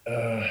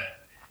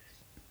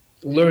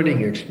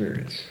learning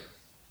experience,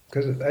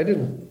 because I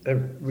didn't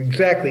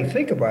exactly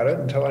think about it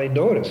until I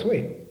noticed,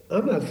 wait,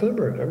 I'm not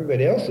sunburned.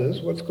 Everybody else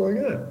is. What's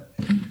going on?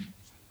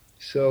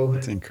 So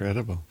it's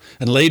incredible.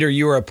 And later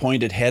you were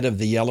appointed head of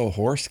the Yellow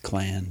Horse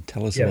Clan.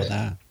 Tell us about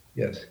that.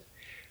 Yes.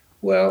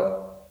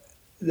 Well,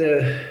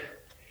 the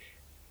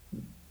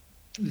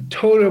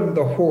totem,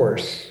 the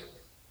horse,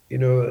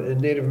 in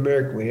Native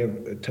American we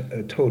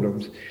have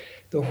totems.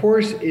 The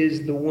horse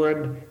is the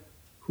one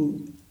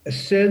who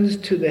ascends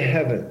to the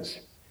heavens.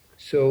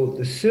 So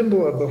the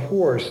symbol of the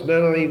horse,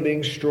 not only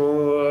being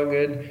strong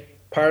and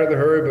part of the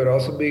herd, but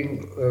also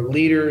being a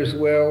leader as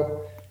well,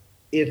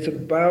 it's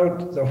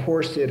about the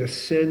horse that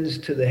ascends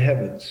to the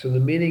heavens. So the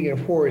meaning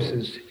of horse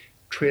is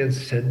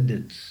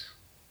transcendence.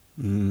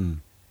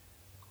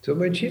 So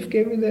my chief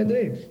gave me that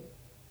name.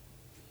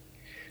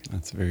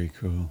 That's very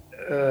cool.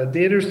 The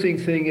interesting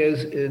thing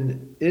is,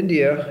 in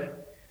India,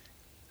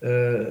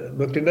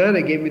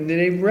 Muktananda gave me the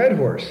name Red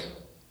Horse.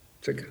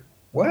 It's like,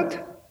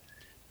 what?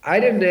 I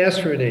didn't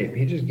ask for a name.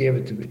 He just gave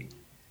it to me.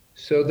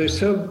 So there's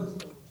some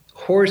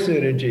horse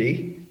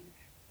energy,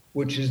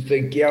 which is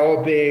the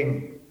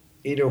galloping,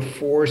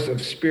 force of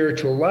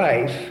spiritual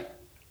life,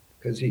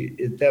 because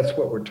that's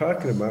what we're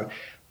talking about,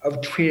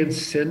 of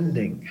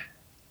transcending.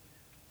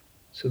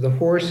 So the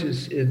horse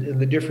is, in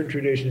the different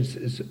traditions,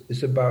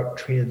 is about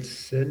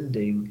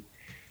transcending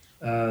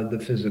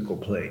the physical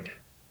plane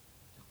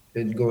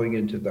and going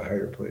into the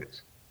higher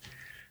planes.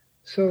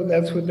 So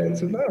that's what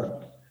that's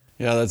about.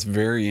 Yeah, that's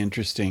very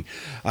interesting.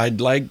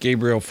 I'd like,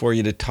 Gabriel, for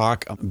you to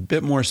talk a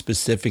bit more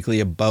specifically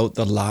about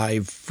the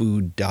live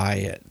food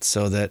diet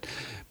so that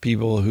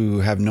people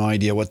who have no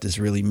idea what this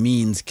really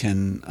means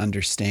can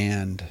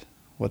understand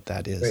what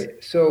that is.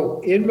 Right.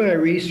 So in my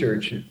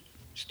research,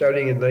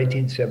 starting in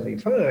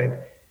 1975,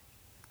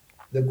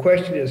 the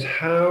question is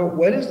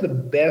what is the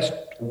best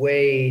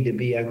way to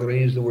be, I'm going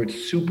to use the word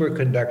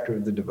superconductor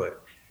of the divine.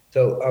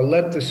 So I'll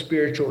let the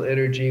spiritual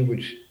energy,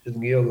 which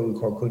in yoga we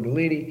call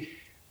Kundalini,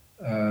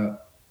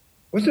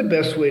 what's the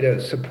best way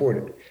to support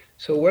it?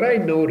 So what I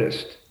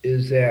noticed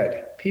is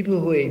that people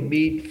who ate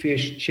meat,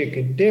 fish,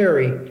 chicken,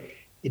 dairy,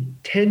 it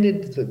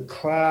tended to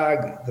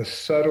clog the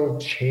subtle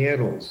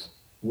channels,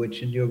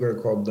 which in yoga are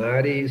called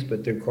nadis,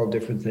 but they're called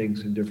different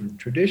things in different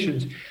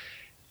traditions.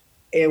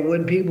 And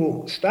when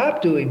people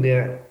stopped doing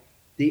that,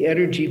 the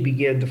energy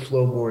began to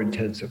flow more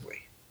intensively.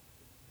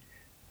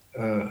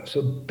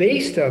 So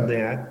based on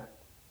that,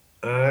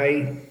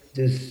 I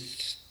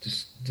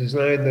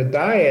designed the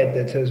diet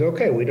that says,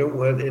 okay, we don't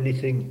want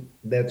anything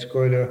that's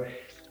going to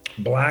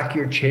block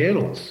your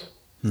channels,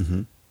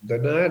 Mm-hmm. the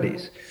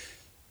nadis.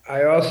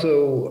 I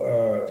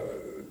also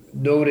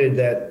noted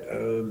that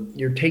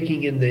you're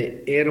taking in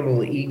the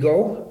animal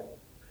ego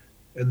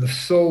and the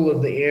soul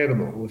of the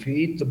animal. If you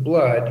eat the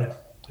blood,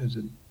 as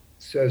it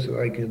says,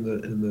 like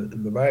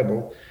in the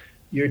Bible,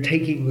 you're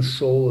taking the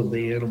soul of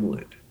the animal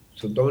in.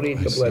 So don't eat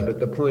I the blood. see. But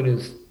the point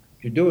is,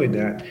 you're doing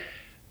that.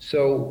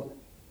 So,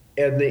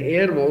 and the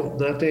animal,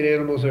 not that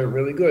animals aren't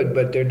really good,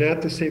 but they're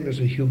not the same as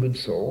a human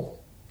soul,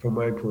 from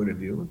my point of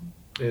view,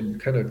 and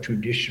kind of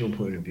traditional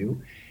point of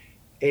view.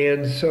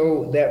 And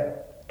so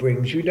that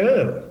brings you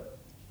down.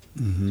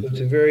 Mm-hmm. So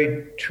it's a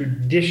very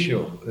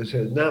traditional, it's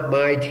not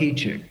my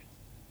teaching.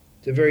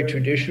 It's a very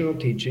traditional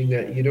teaching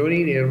that you don't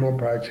eat animal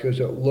products because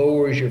it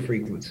lowers your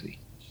frequency.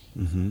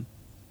 Mm-hmm.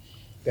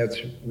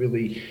 That's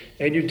really,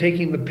 and you're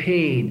taking the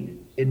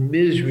pain and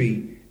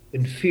misery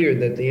and fear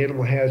that the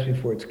animal has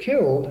before it's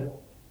killed,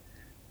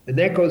 and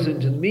that goes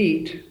into the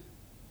meat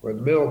or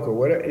the milk or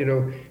whatever,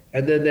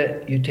 and then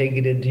that you take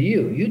it into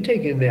you. You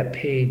take in that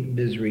pain,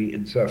 misery,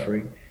 and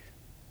suffering.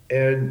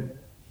 And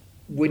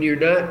when you're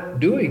not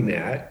doing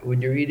that,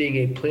 when you're eating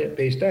a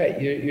plant-based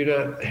diet, you're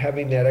not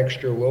having that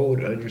extra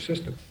load on your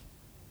system.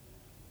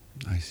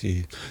 I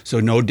see. So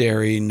no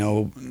dairy,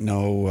 no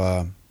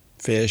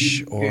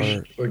fish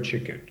Fish or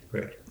chicken,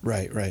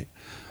 right? Right.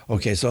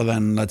 Okay, so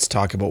then let's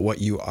talk about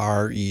what you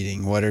are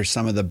eating. What are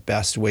some of the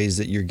best ways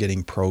that you're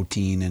getting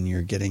protein and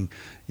you're getting,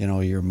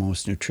 your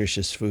most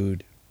nutritious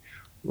food?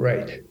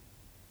 Right.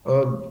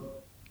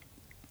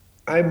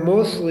 I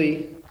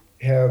mostly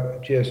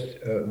have just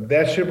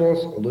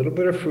vegetables, a little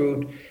bit of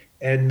fruit,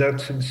 and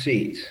nuts and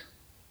seeds.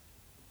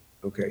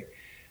 Okay.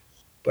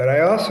 But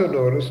I also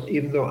noticed,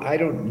 even though I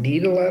don't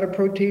need a lot of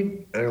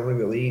protein, I only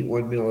really eat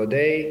one meal a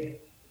day,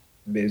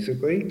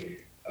 basically,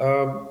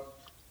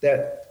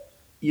 that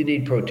you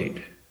need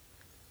protein.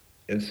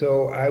 And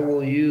so I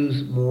will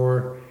use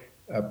more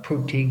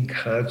protein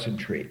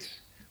concentrates,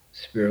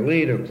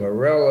 spirulina,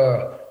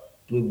 chlorella,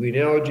 blue green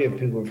algae, if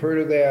people have heard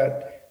of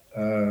that,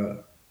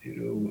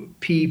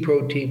 pea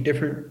protein,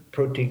 different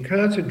protein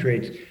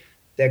concentrates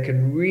that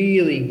can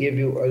really give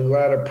you a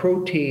lot of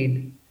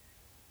protein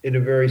in a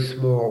very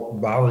small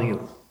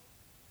volume.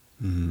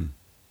 Mm-hmm.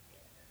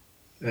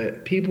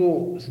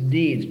 People's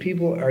needs,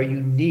 people are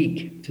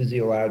unique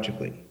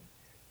physiologically.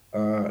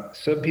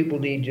 Some people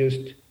need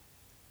just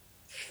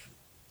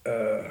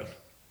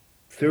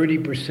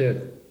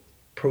 30%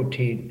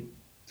 protein,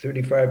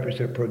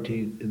 35%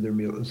 protein in their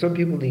meal, and some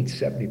people need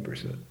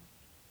 70%,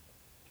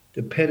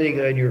 depending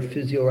on your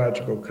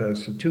physiological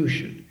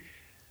constitution.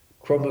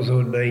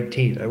 Chromosome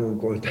 19, I won't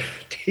go into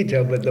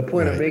detail, but the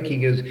point I'm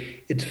making is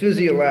it's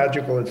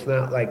physiological, it's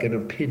not like an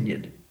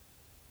opinion,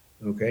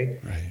 okay?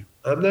 Right.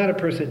 I'm not a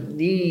person that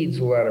needs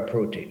a lot of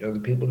protein. Other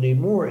people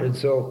need more, and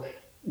so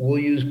we'll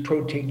use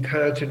protein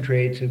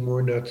concentrates and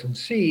more nuts and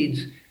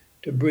seeds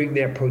to bring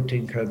that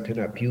protein content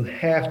up. You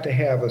have to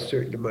have a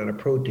certain amount of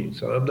protein,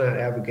 so I'm not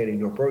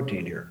advocating no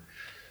protein here.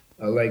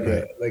 Like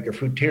a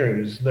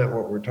fruitarian, this is not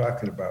what we're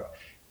talking about.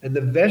 And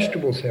the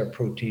vegetables have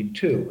protein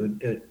too.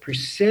 And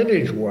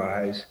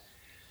percentage-wise,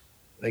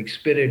 like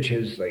spinach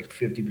is like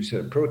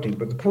 50% protein.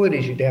 But the point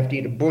is you'd have to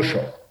eat a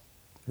bushel.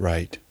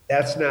 Right.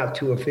 That's not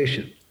too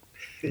efficient.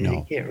 No,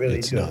 you can't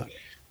really do it.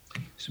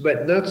 So,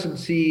 but nuts and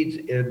seeds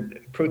and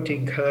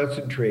protein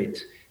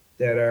concentrates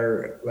that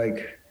are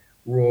like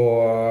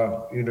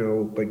raw,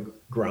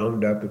 but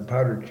ground up and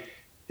powdered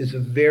is a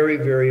very,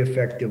 very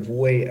effective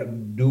way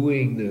of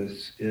doing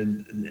this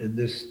in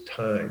this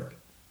time.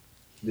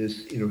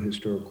 This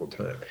historical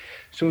time.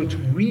 So it's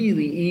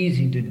really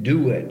easy to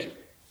do it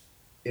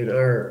in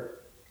our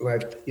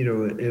life,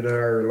 in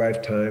our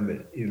lifetime,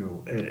 and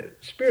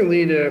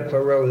spirulina,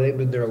 chlorella, they've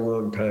been there a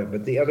long time,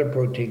 but the other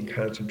protein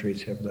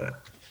concentrates have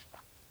not.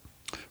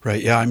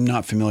 Right. Yeah, I'm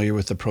not familiar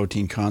with the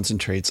protein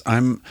concentrates.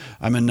 I'm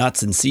a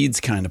nuts and seeds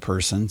kind of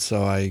person,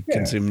 so I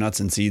consume nuts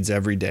and seeds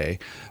every day.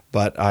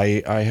 But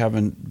I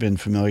haven't been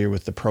familiar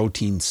with the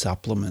protein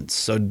supplements.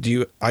 So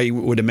I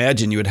would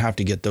imagine you would have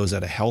to get those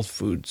at a health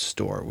food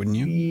store, wouldn't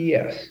you?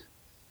 Yes.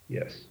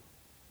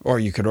 Or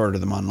you could order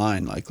them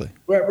online, likely.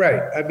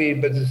 Right. I mean,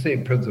 but it's the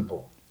same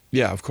principle.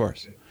 Yeah, of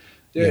course.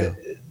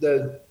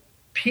 The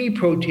pea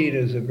protein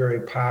is a very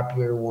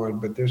popular one,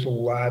 but there's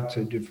lots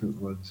of different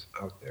ones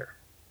out there.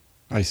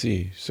 I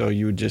see. So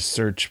you would just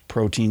search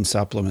protein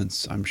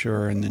supplements, I'm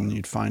sure, and then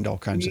you'd find all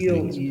kinds of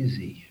things. Real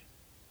easy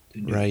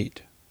to do.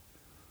 Right.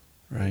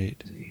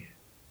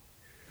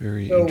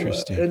 Very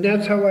interesting. And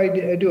that's how I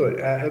do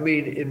it. I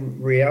mean,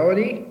 in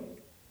reality,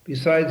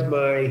 besides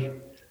my,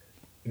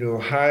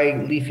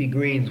 high leafy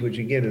greens, which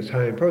again is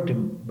high in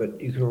protein, but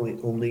you can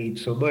only eat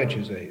so much,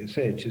 as I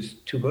say, it's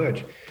just too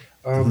much.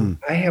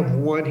 I have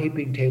 1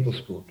 heaping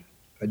tablespoon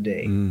a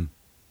day.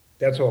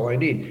 That's all I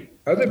need.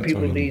 Other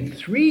people need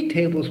 3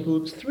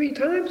 tablespoons 3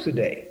 times a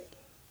day.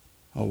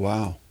 Oh,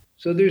 wow.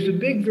 So there's a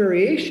big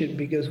variation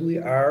because we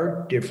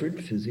are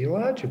different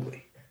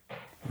physiologically.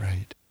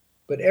 Right.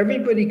 but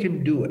everybody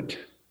can do it.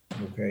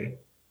 Okay.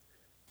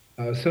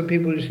 Some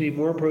people just need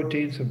more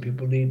protein. Some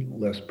people need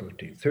less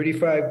protein.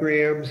 35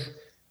 grams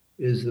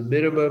is the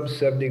minimum.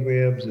 70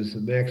 grams is the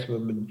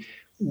maximum. And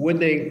when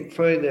they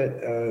find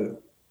that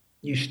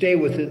you stay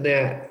within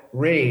that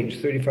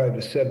range, 35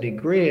 to 70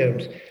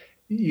 grams,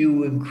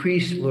 you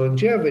increase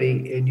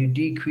longevity and you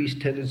decrease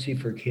tendency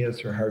for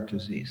cancer, heart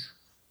disease.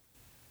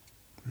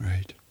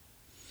 Right.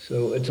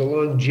 So it's a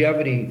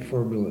longevity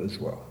formula as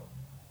well.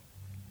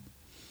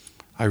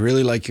 I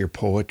really like your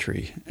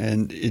poetry,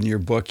 and in your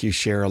book you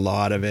share a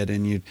lot of it,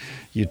 and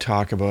you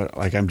talk about,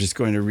 like, I'm just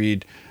going to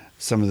read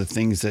some of the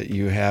things that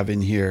you have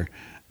in here.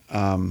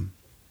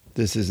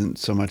 This isn't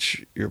so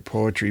much your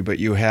poetry, but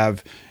you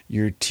have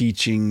your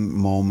teaching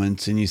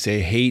moments, and you say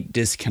hate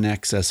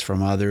disconnects us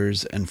from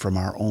others and from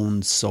our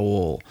own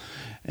soul,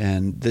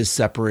 and this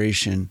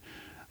separation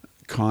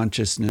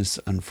consciousness,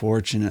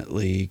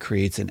 unfortunately,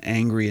 creates an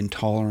angry,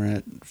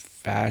 intolerant,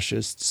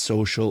 fascist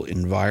social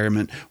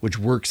environment which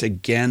works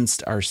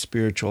against our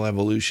spiritual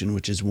evolution,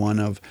 which is one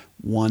of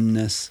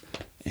oneness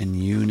and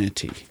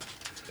unity.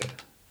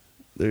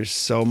 There's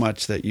so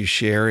much that you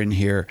share in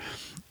here,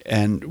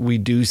 and we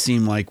do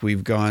seem like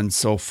we've gone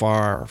so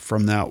far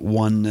from that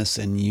oneness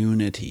and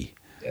unity.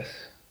 Yes.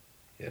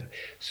 Yeah.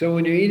 So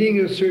when you're eating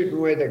in a certain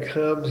way that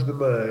calms the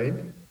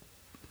mind,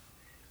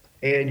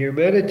 and you're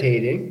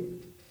meditating,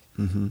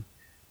 and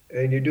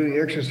you're doing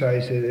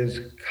exercise that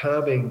is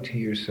calming to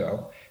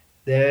yourself,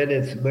 then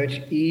it's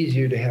much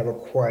easier to have a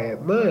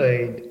quiet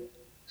mind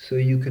so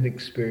you can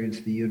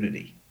experience the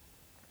unity.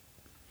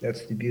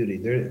 That's the beauty.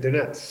 They're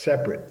not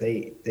separate.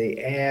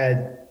 They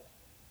add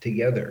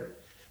together.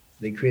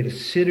 They create a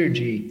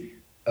synergy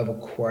of a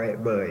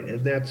quiet mind.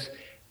 And that's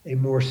a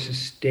more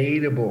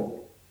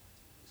sustainable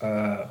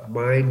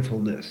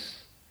mindfulness.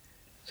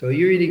 So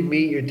you're eating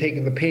meat, you're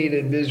taking the pain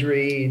and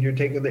misery, and you're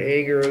taking the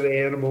anger of the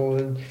animal,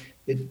 and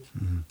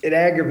it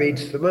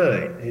aggravates the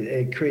mind.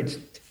 It creates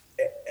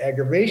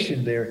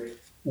aggravation there,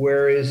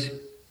 whereas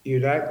you're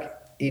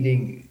not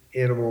eating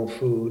animal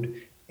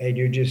food, and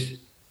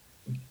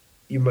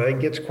your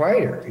mind gets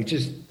quieter.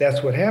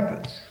 That's what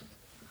happens.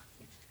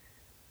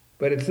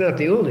 But it's not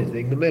the only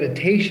thing. The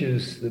meditation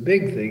is the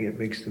big thing. It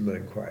makes the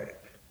mind quiet.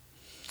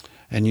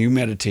 And you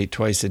meditate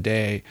twice a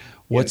day.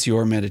 What's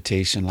your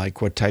meditation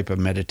like? What type of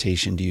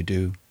meditation do you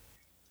do?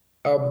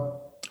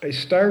 I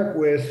start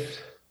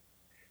with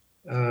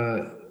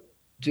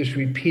just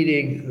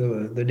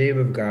repeating the name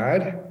of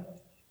God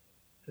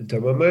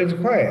until my mind's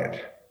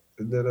quiet,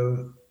 and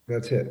then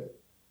that's it.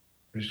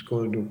 I'm just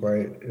going to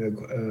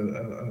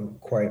a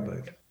quiet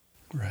mind.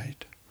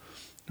 Right.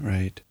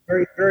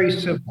 Very, very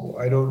simple.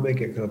 I don't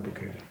make it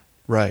complicated.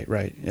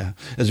 Right, yeah.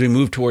 As we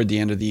move toward the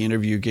end of the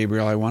interview,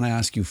 Gabriel, I want to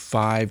ask you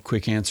 5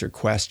 quick answer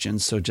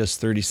questions, so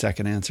just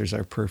 30-second answers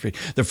are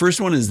perfect. The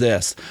first one is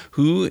this: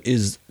 who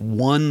is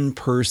one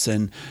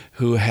person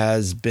who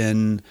has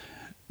been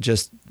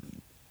just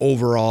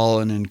overall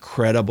an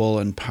incredible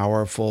and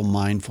powerful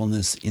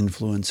mindfulness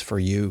influence for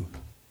you?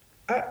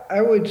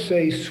 I would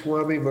say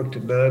Swami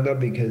Muktananda,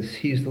 because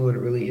he's the one that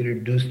really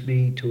introduced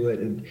me to it,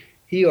 and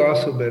he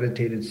also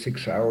meditated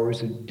 6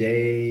 hours a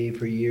day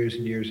for years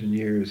and years and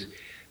years.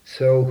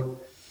 So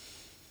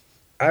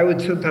I would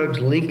sometimes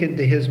link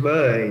into his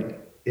mind,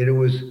 and it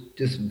was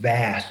just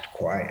vast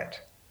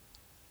quiet.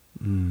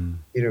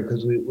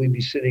 Because we'd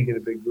be sitting in a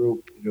big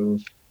group, a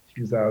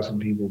few thousand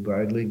people, but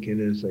I'd link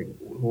in, and it's like,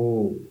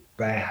 oh,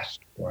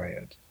 vast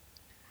quiet.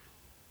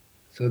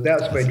 So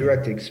that's my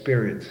direct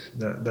experience,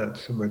 not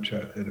so much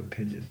an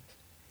opinion.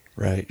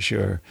 Right,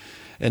 sure.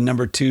 And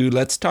number 2,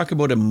 let's talk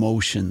about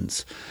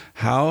emotions.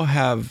 How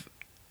have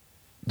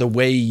the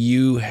way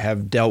you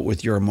have dealt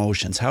with your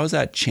emotions, how has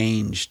that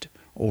changed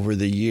over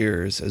the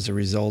years as a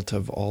result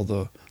of all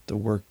the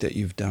work that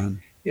you've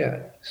done?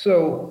 Yeah.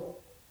 So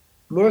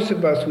most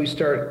of us, we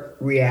start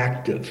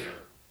reactive.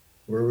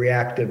 We're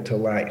reactive to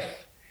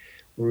life.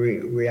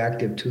 We're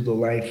reactive to the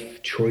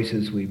life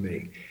choices we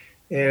make.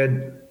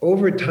 And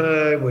over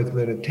time, with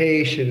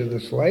meditation and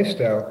this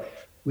lifestyle,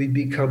 we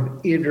become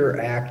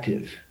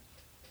interactive.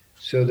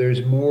 So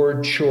there's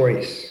more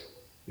choice,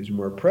 there's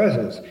more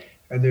presence,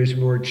 and there's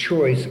more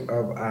choice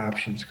of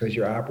options because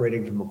you're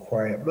operating from a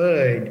quiet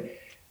mind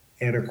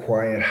and a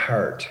quiet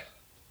heart.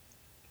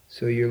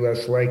 So you're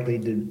less likely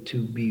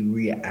to be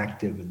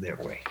reactive in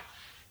that way.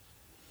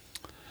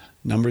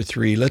 Number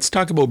 3, let's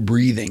talk about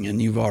breathing.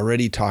 And you've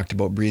already talked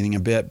about breathing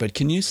a bit, but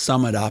can you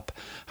sum it up,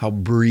 how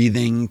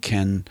breathing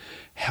can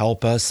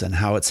help us and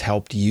how it's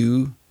helped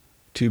you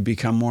to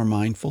become more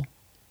mindful?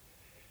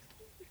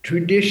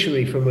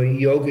 Traditionally, from a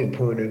yogic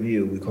point of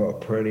view, we call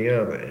it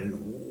pranayama. And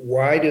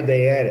why do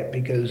they add it?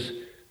 Because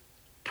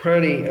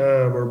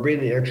pranayama, or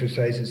breathing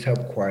exercises,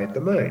 help quiet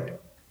the mind.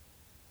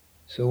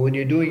 So when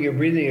you're doing your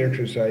breathing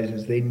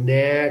exercises, they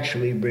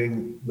naturally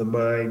bring the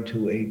mind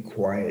to a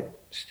quiet,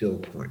 still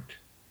point.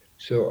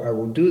 So I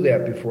will do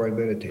that before I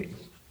meditate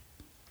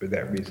for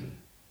that reason.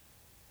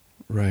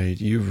 Right.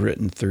 You've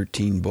written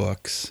 13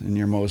 books, and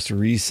your most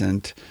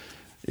recent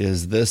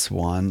is this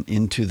one,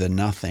 Into the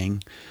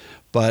Nothing.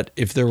 But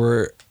if there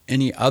were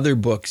any other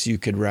books you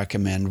could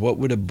recommend? What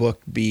would a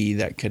book be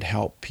that could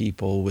help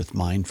people with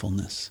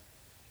mindfulness?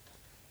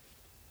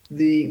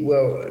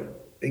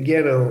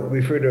 Again, I'll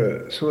refer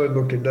to Soren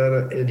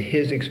Muktananda and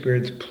his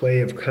experience,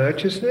 Play of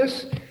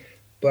Consciousness,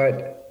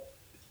 but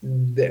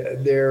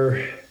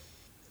their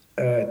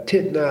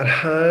Thich Nhat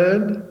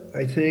Hanh,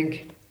 I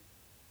think,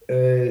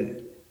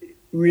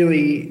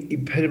 really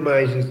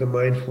epitomizes the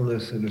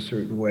mindfulness in a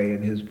certain way,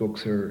 and his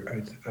books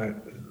are,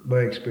 my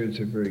experience,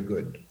 are very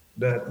good.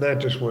 Not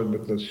just one,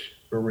 but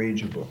a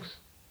range of books.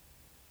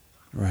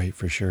 Right,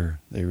 for sure.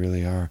 They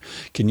really are.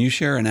 Can you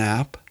share an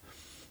app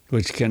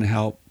which can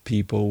help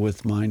people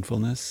with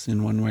mindfulness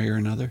in one way or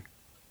another?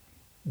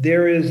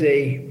 There is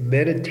a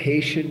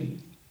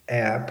meditation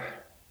app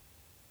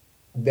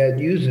that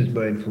uses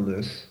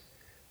mindfulness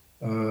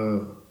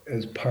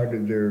as part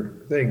of their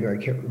thing. I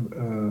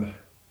can't.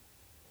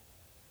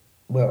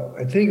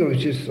 I think it was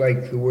just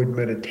like the word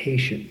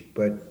meditation,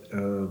 but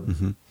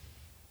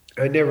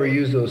I never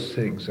use those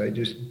things. I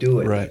just do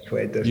it. Right. That's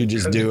why it You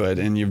just do it,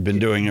 and you've been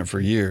doing it for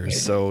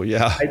years. So,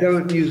 yeah. I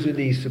don't use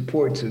any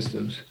support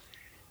systems.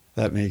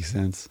 That makes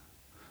sense.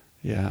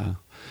 Yeah.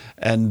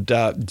 And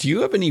do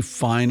you have any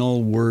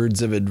final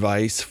words of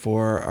advice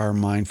for our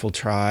mindful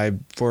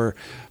tribe, for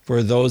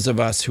those of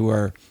us who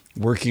are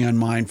working on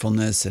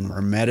mindfulness and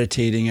we're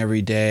meditating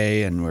every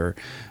day and we're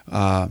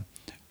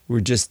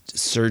just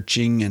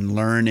searching and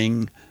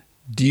learning?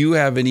 Do you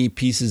have any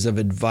pieces of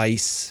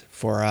advice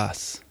for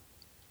us?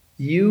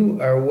 You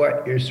are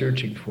what you're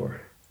searching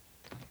for.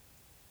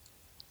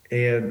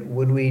 And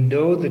when we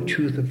know the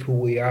truth of who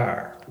we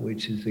are,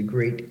 which is the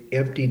great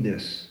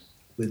emptiness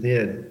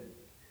within,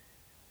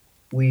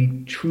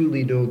 we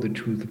truly know the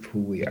truth of who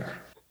we are.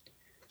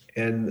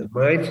 And the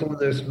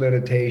mindfulness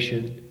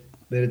meditation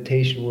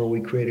where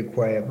we create a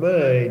quiet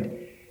mind,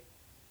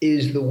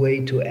 is the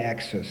way to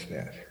access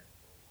that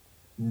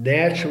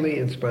naturally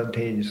and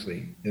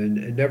spontaneously.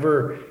 And I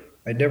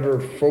never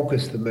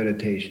focus the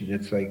meditation.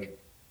 It's like,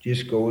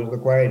 just go into the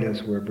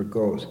quietness wherever it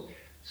goes.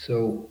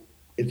 So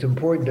it's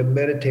important to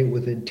meditate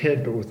with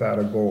intent, but without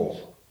a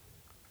goal.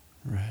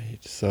 Right.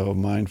 So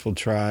Mindful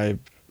Tribe,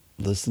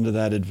 listen to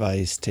that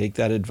advice, take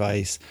that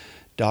advice,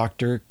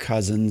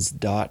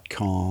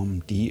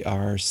 drcousens.com,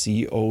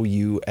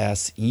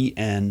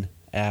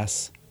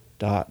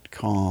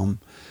 drcousens.com.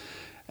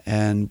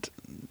 And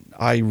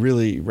I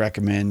really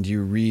recommend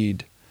you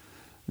read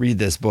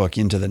this book,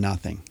 Into the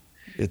Nothing.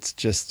 It's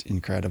just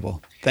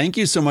incredible. Thank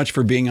you so much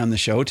for being on the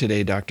show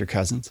today, Dr.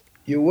 Cousens.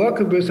 You're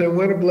welcome, Bruce. I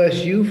want to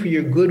bless you for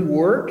your good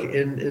work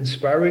in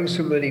inspiring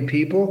so many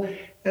people.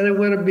 And I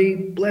want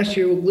to bless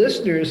your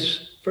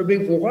listeners for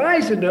being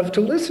wise enough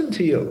to listen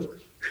to you.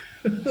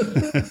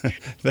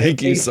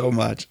 Thank you so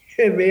much.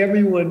 And may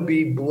everyone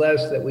be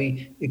blessed that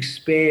we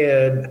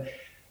expand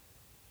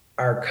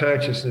our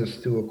consciousness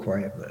through a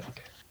quiet mind.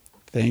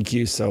 Thank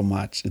you so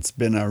much. It's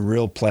been a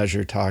real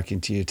pleasure talking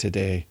to you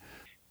today.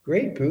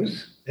 Great,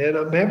 Bruce. And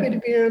I'm happy to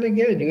be on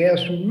again. You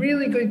asked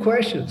really good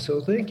questions,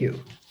 so thank you.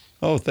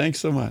 Oh, thanks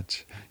so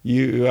much.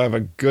 You have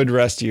a good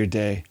rest of your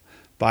day.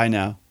 Bye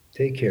now.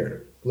 Take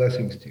care.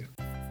 Blessings to you.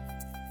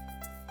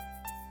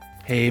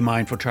 Hey,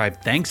 Mindful Tribe,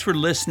 thanks for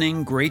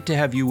listening. Great to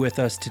have you with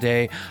us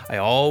today. I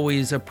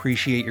always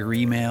appreciate your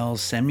emails.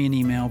 Send me an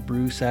email,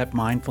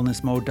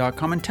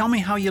 bruce@mindfulnessmode.com, and tell me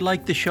how you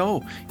like the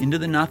show, Into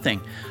the Nothing.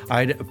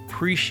 I'd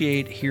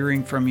appreciate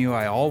hearing from you.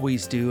 I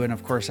always do. And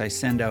of course, I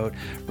send out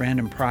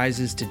random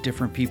prizes to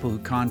different people who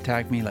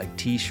contact me, like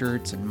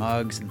t-shirts and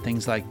mugs and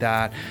things like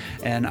that.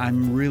 And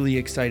I'm really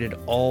excited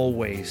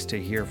always to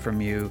hear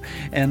from you.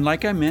 And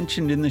like I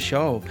mentioned in the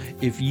show,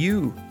 if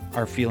you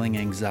are feeling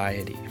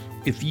anxiety,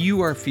 if you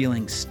are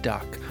feeling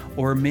stuck,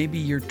 or maybe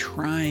you're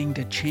trying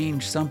to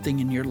change something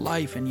in your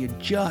life and you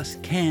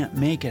just can't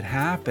make it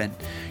happen,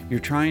 you're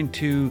trying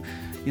to,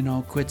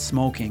 quit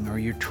smoking, or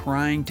you're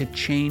trying to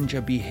change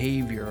a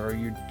behavior, or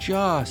you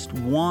just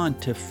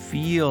want to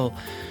feel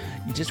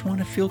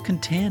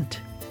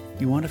content.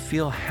 You want to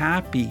feel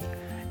happy,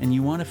 and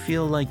you want to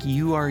feel like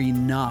you are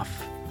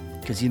enough,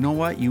 because you know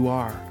what? You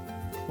are.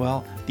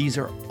 Well, these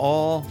are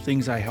all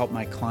things I help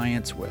my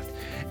clients with,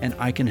 and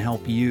I can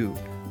help you.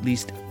 At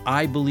least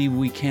I believe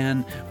we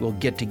can. We'll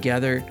get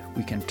together.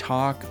 We can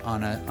talk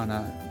on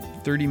a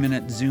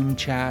 30-minute Zoom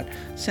chat.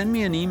 Send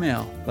me an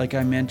email, like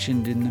I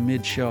mentioned in the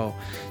mid-show.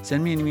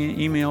 Send me an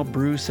email,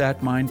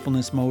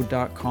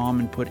 bruce@mindfulnessmode.com,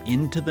 and put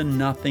Into the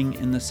Nothing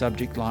in the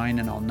subject line,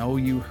 and I'll know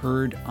you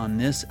heard on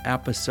this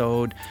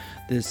episode,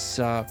 this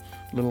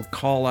little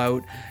call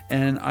out,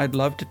 and I'd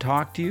love to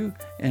talk to you,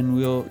 and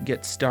we'll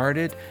get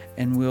started,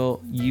 and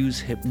we'll use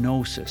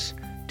hypnosis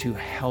to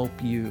help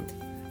you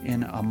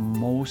in a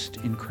most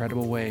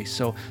incredible way.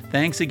 So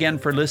thanks again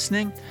for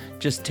listening.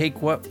 Just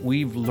take what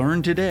we've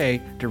learned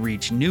today to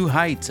reach new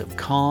heights of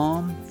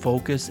calm,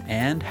 focus,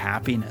 and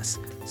happiness.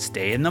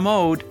 Stay in the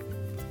mode.